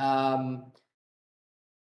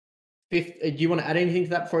 Fifth, do you want to add anything to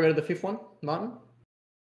that before I go to the fifth one, Martin?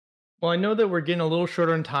 Well, I know that we're getting a little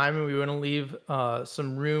shorter on time, and we want to leave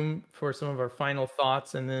some room for some of our final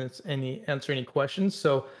thoughts, and then answer any questions.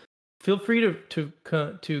 So feel free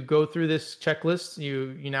to go through this checklist.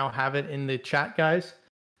 You now have it in the chat, guys.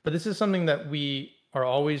 But this is something that we are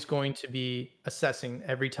always going to be assessing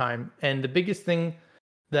every time. And the biggest thing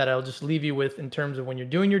that I'll just leave you with in terms of when you're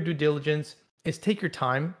doing your due diligence is take your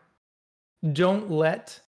time. Don't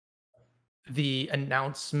let the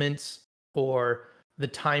announcements or the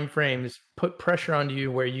time frames put pressure onto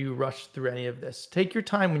you where you rush through any of this. Take your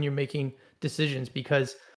time when you're making decisions,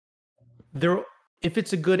 because if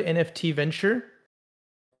it's a good NFT venture,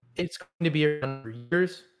 it's going to be around for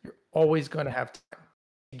years. You're always going to have time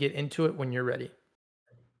to get into it when you're ready.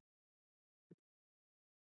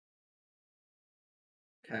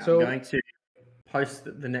 Okay, So, I'm going to post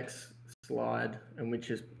the next slide, and which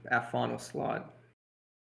is our final slide.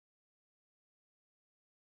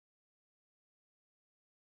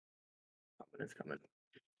 It's coming.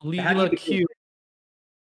 Leela Q.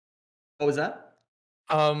 What was that?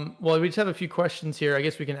 Well, we just have a few questions here. I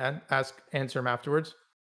guess we can answer them afterwards.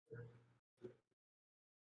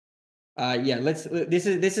 Yeah, this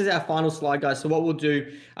is our final slide, guys. So what we'll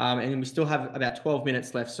do, and we still have about 12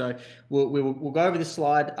 minutes left. So we'll go over this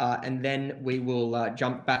slide, and then we will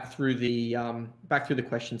jump back through the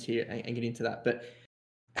questions here and get into that. But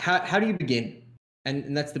how do you begin?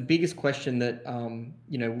 And that's the biggest question that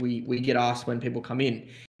we get asked when people come in.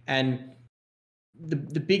 And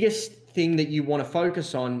the biggest thing that you want to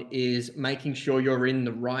focus on is making sure you're in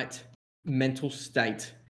the right mental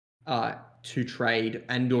state to trade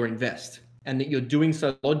and or invest, and that you're doing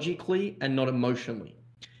so logically and not emotionally.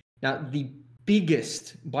 Now,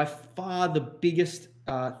 by far the biggest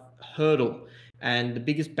hurdle and the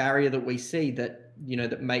biggest barrier that we see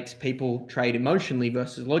that makes people trade emotionally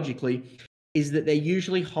versus logically is that they're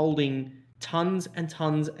usually holding tons and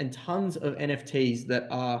tons and tons of NFTs that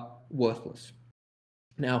are worthless.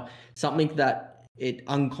 Now, something that it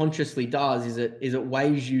unconsciously does is it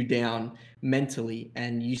weighs you down mentally,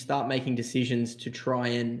 and you start making decisions to try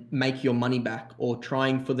and make your money back or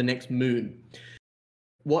trying for the next moon.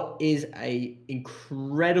 What is a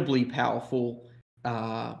incredibly powerful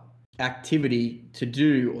activity to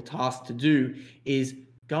do or task to do is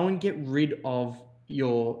go and get rid of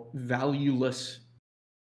your valueless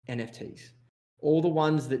NFTs. All the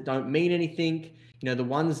ones that don't mean anything, the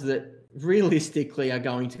ones that realistically are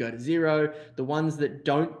going to go to zero, the ones that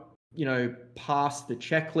don't, pass the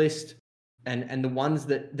checklist, and the ones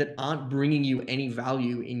that aren't bringing you any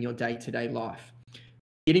value in your day-to-day life.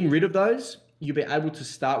 Getting rid of those, you'll be able to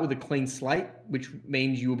start with a clean slate, which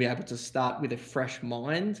means you will be able to start with a fresh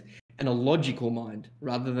mind and a logical mind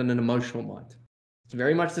rather than an emotional mind. It's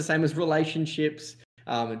very much the same as relationships,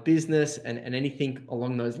 and business, and anything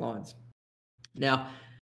along those lines. Now,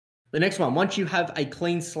 the next one, once you have a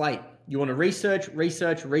clean slate, you want to research,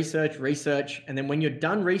 and then when you're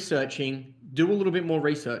done researching, do a little bit more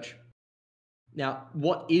research. Now,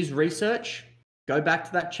 what is research? Go back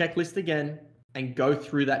to that checklist again and go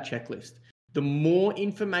through that checklist. The more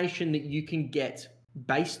information that you can get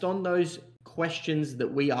based on those questions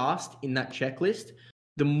that we asked in that checklist,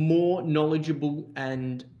 the more knowledgeable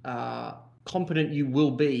and competent you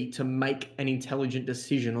will be to make an intelligent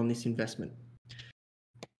decision on this investment.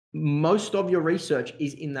 Most of your research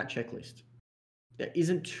is in that checklist. There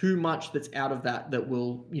isn't too much that's out of that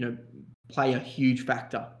will, play a huge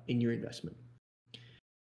factor in your investment.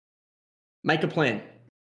 Make a plan.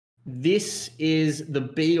 This is the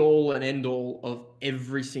be all and end all of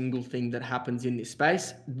every single thing that happens in this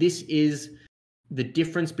space. This is the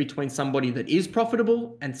difference between somebody that is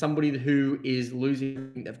profitable and somebody who is losing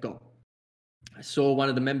everything they've got. I saw one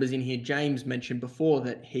of the members in here, James, mentioned before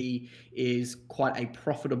that he is quite a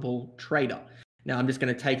profitable trader. Now, I'm just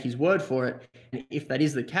going to take his word for it. And if that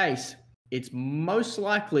is the case, it's most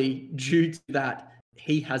likely due to that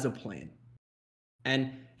he has a plan.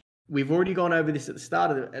 And we've already gone over this at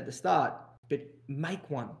the start, but make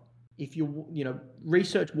one. If you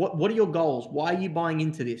research what are your goals? Why are you buying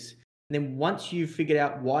into this? And then once you've figured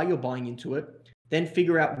out why you're buying into it, then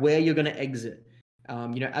figure out where you're going to exit.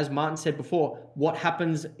 As Martin said before, what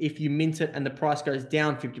happens if you mint it and the price goes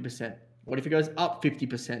down 50%? What if it goes up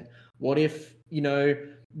 50%? What if,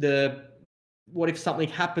 what if something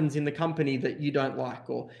happens in the company that you don't like?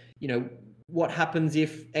 Or, what happens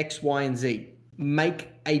if X, Y, and Z? Make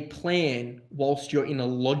a plan whilst you're in a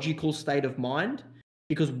logical state of mind,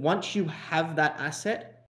 because once you have that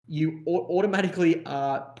asset, you automatically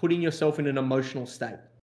are putting yourself in an emotional state.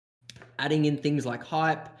 Adding in things like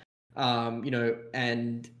hype,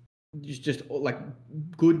 and just like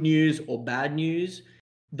good news or bad news,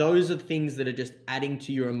 those are things that are just adding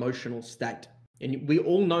to your emotional state. And we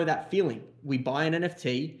all know that feeling. We buy an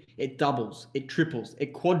NFT, it doubles, it triples,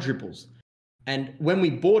 it quadruples. And when we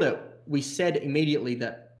bought it, we said immediately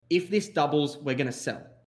that if this doubles, we're going to sell.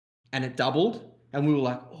 And it doubled. And we were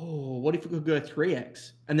like, oh, what if it could go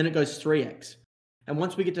 3x? And then it goes 3x. And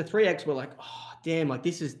once we get to 3x, we're like, oh, damn, like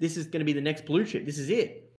this is going to be the next blue chip. This is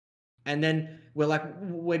it. And then we're like,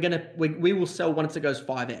 we will sell once it goes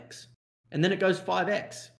 5x. And then it goes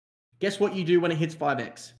 5x. Guess what you do when it hits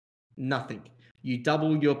 5x? Nothing. You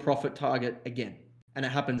double your profit target again. And it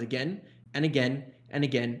happens again and again and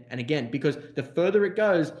again and again. Because the further it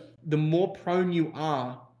goes, the more prone you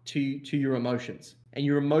are to your emotions. And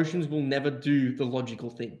your emotions will never do the logical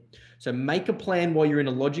thing. So make a plan while you're in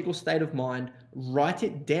a logical state of mind, write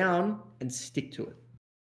it down and stick to it.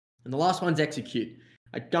 And the last one's execute.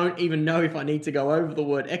 I don't even know if I need to go over the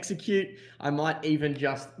word execute. I might even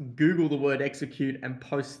just Google the word execute and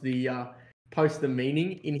post the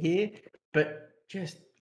meaning in here. But just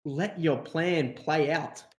let your plan play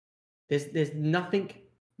out. There's nothing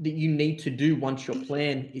that you need to do once your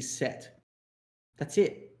plan is set. That's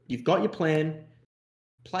it. You've got your plan.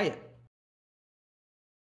 Play it.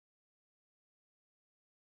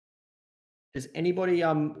 Does anybody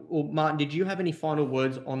or Martin, did you have any final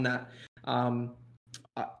words on that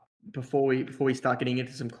before we start getting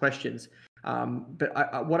into some questions?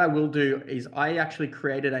 But what I will do is I actually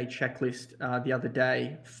created a checklist the other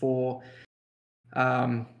day for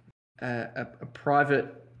a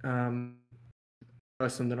private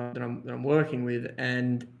person that I'm working with,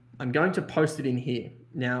 and I'm going to post it in here.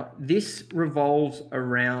 Now, this revolves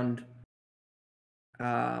around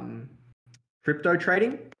crypto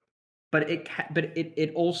trading, but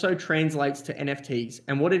it also translates to NFTs.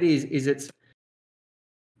 And what it is it's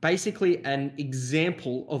basically an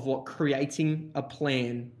example of what creating a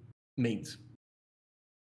plan means.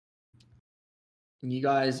 And you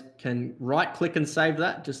guys can right click and save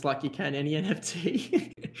that just like you can any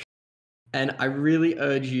NFT. And I really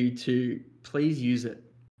urge you to please use it.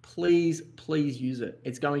 Please use it.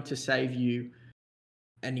 It's going to save you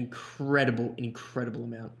an incredible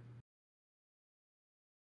amount.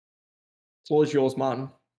 Floor is yours, Martin.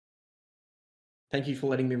 Thank you for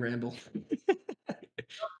letting me ramble.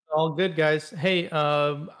 All good, guys. Hey,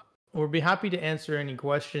 we'll be happy to answer any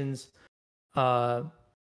questions. I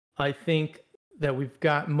think that we've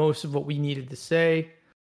got most of what we needed to say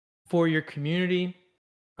for your community.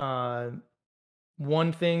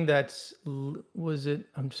 One thing I'm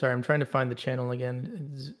sorry, I'm trying to find the channel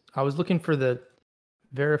again. I was looking for the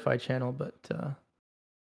verify channel, but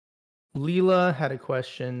Leela had a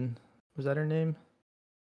question. Was that her name?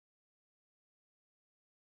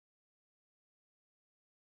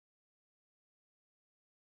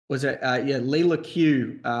 Was it Leela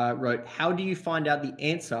Q wrote, how do you find out the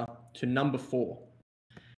answer to number 4?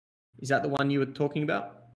 Is that the one you were talking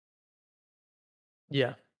about?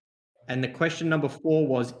 Yeah. And the question number 4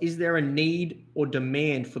 was, is there a need or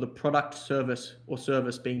demand for the product, service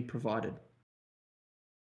being provided?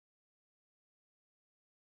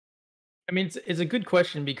 I mean, it's a good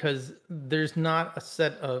question because there's not a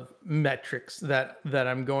set of metrics that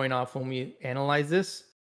I'm going off when we analyze this,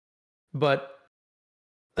 but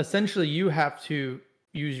essentially you have to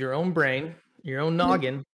use your own brain, your own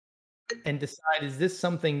noggin, and decide, is this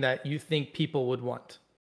something that you think people would want?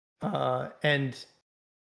 And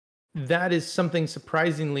that is something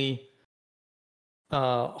surprisingly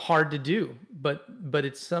hard to do. But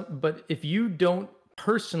if you don't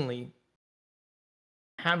personally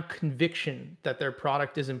have conviction that their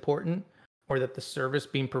product is important or that the service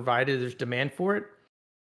being provided, there's demand for it,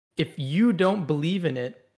 if you don't believe in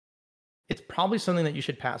it, it's probably something that you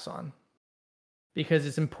should pass on. Because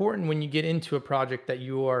it's important when you get into a project that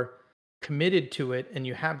you are committed to it and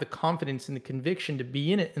you have the confidence and the conviction to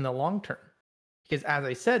be in it in the long term. Because as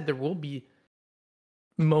I said, there will be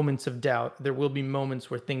moments of doubt. There will be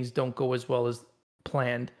moments where things don't go as well as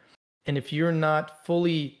planned. And if you're not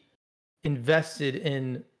fully invested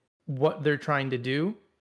in what they're trying to do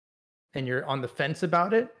and you're on the fence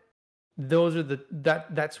about it,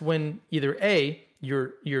 that's when either A,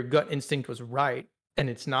 your gut instinct was right and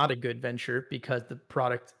it's not a good venture because the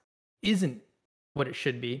product isn't what it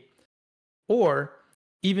should be, or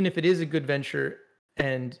even if it is a good venture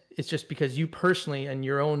and it's just because you personally and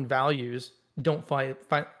your own values don't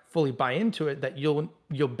fully buy into it, that you'll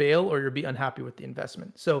bail or you'll be unhappy with the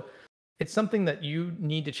investment. So it's something that you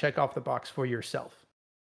need to check off the box for yourself.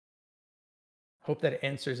 Hope that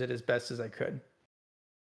answers it as best as I could.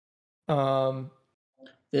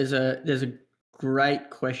 There's a great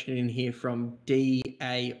question in here from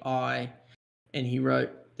DAI, and he wrote,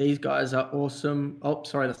 "These guys are awesome." Oh,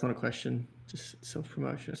 sorry, that's not a question. Just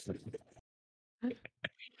self-promotion.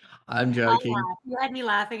 I'm joking. You had me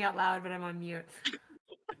laughing out loud, but I'm on mute.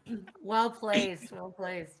 Well placed. Well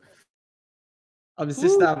placed. I was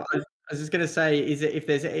just gonna say, is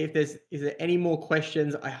there any more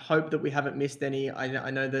questions? I hope that we haven't missed any. I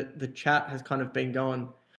know that the chat has kind of been going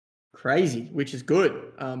crazy, which is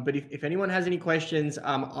good. But if anyone has any questions,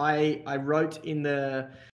 I wrote in the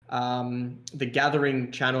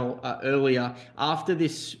gathering channel earlier, after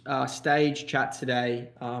this stage chat today,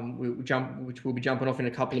 which we'll be jumping off in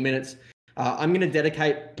a couple of minutes. I'm going to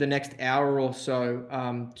dedicate the next hour or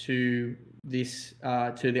so to this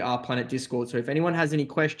to the Our Planet Discord. So if anyone has any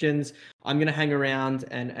questions, I'm going to hang around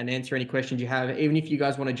and answer any questions you have. Even if you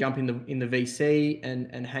guys want to jump in the VC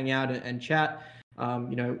and hang out and chat, I'm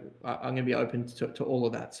going to be open to all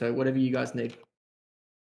of that. So whatever you guys need.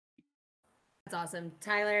 That's awesome.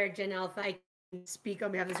 Tyler, Gen Alpha, I can speak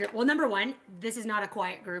on behalf of this group. Well, number one, this is not a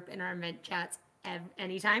quiet group in our event chats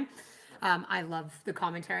anytime. I love the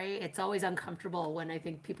commentary. It's always uncomfortable when I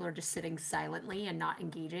think people are just sitting silently and not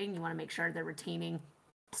engaging. You want to make sure they're retaining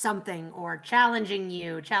something or challenging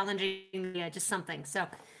just something. So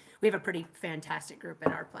we have a pretty fantastic group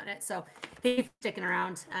at Our Planet. So thank you for sticking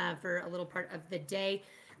around for a little part of the day.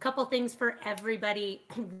 A couple things for everybody.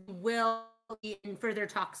 Will be in further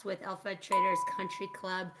talks with Alpha Traders Country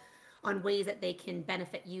Club on ways that they can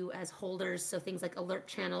benefit you as holders. So things like alert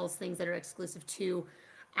channels, things that are exclusive to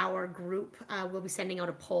our group. We'll be sending out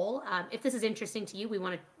a poll. If this is interesting to you, we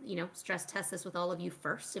want to, stress test this with all of you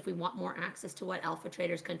first. If we want more access to what Alpha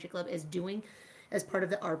Traders Country Club is doing as part of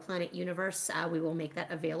the Our Planet universe, we will make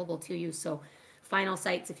that available to you. So final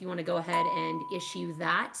sites, if you want to go ahead and issue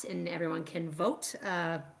that and everyone can vote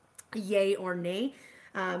yay or nay.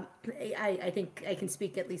 I think I can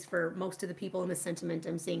speak at least for most of the people in the sentiment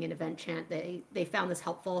I'm seeing in event chat. They found this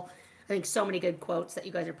helpful. I think so many good quotes that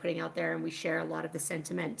you guys are putting out there, and we share a lot of the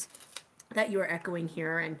sentiment that you are echoing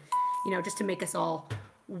here. And, just to make us all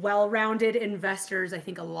well-rounded investors, I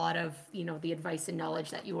think a lot of, the advice and knowledge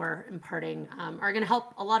that you are imparting are going to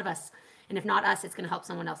help a lot of us. And if not us, it's going to help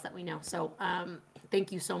someone else that we know. So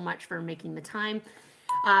thank you so much for making the time.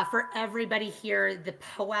 For everybody here, the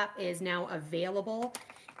POAP is now available.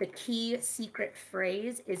 The key secret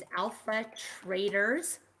phrase is Alpha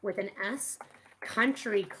Traders with an S.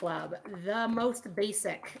 Country Club, the most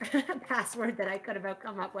basic password that I could have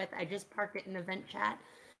come up with. I just parked it in event chat.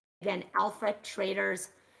 Again, Alpha Traders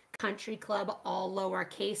Country Club, all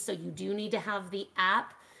lowercase. So you do need to have the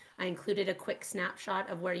app. I included a quick snapshot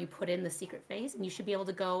of where you put in the secret phrase, and you should be able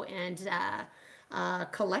to go and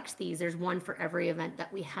collect these. There's one for every event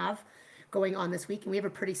that we have going on this week, and we have a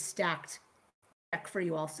pretty stacked deck for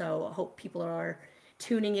you all. So I hope people are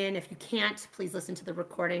tuning in. If you can't, please listen to the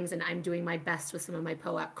recordings, and I'm doing my best with some of my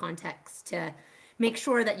POAP contacts to make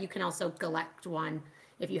sure that you can also collect one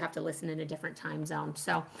if you have to listen in a different time zone.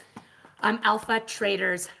 So Alpha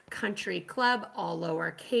Traders Country Club, all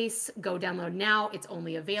lowercase. Go download now. It's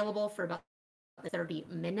only available for about 30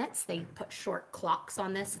 minutes. They put short clocks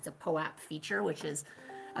on this. It's a POAP feature, which is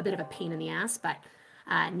a bit of a pain in the ass, but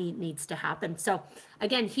needs to happen. So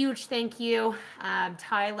again, huge thank you,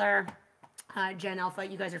 Tyler, Gen Alpha.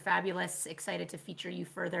 You guys are fabulous. Excited to feature you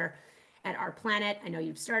further at Our Planet. I know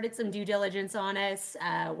you've started some due diligence on us.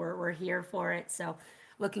 We're here for it. So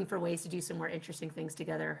looking for ways to do some more interesting things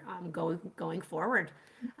together going forward.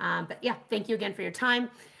 But yeah, thank you again for your time.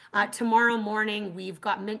 Tomorrow morning, we've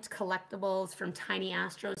got mint collectibles from Tiny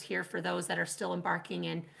Astros here for those that are still embarking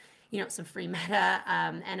in, some free meta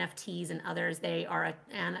NFTs and others. They are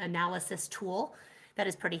an analysis tool that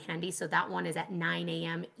is pretty handy. So that one is at 9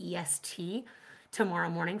 a.m. EST tomorrow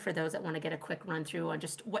morning for those that want to get a quick run through on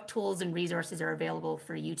just what tools and resources are available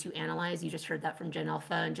for you to analyze. You just heard that from Gen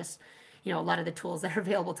Alpha, and just, a lot of the tools that are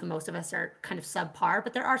available to most of us are kind of subpar,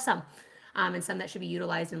 but there are some. And some that should be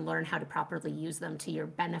utilized and learn how to properly use them to your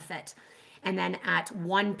benefit. And then at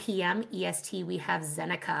 1 p.m. EST, we have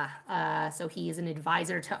Zeneca. So he is an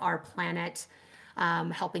advisor to Our Planet,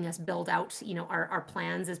 helping us build out, our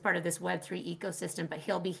plans as part of this Web3 ecosystem. But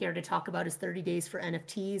he'll be here to talk about his 30 days for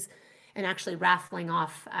NFTs and actually raffling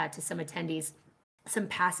off to some attendees some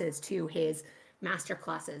passes to his master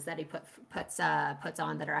classes that he puts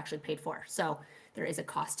on that are actually paid for. So there is a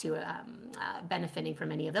cost to benefiting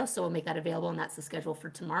from any of those. So we'll make that available, and that's the schedule for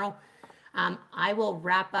tomorrow. I will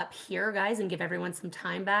wrap up here, guys, and give everyone some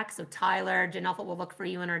time back. So Tyler, Gen Alpha will look for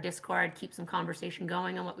you in our Discord, keep some conversation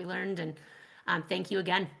going on what we learned, and thank you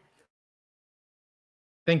again.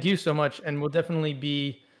 Thank you so much, and we'll definitely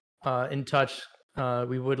be in touch.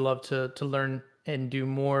 We would love to learn and do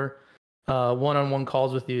more one-on-one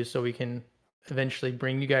calls with you, so we can eventually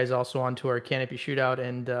bring you guys also onto our Canopy Shootout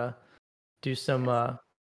and do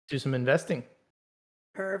some investing.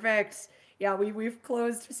 Perfect. Yeah, we've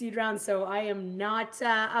closed seed rounds, so I am not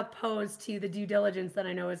opposed to the due diligence that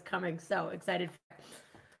I know is coming. So excited.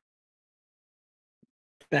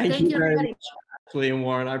 Thank you very everybody. much, Ashley and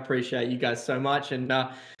Warren. I appreciate you guys so much, and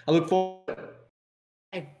I look forward to it.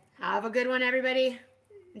 Hey, have a good one, everybody.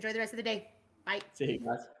 Enjoy the rest of the day. Bye. See you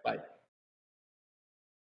guys. Bye.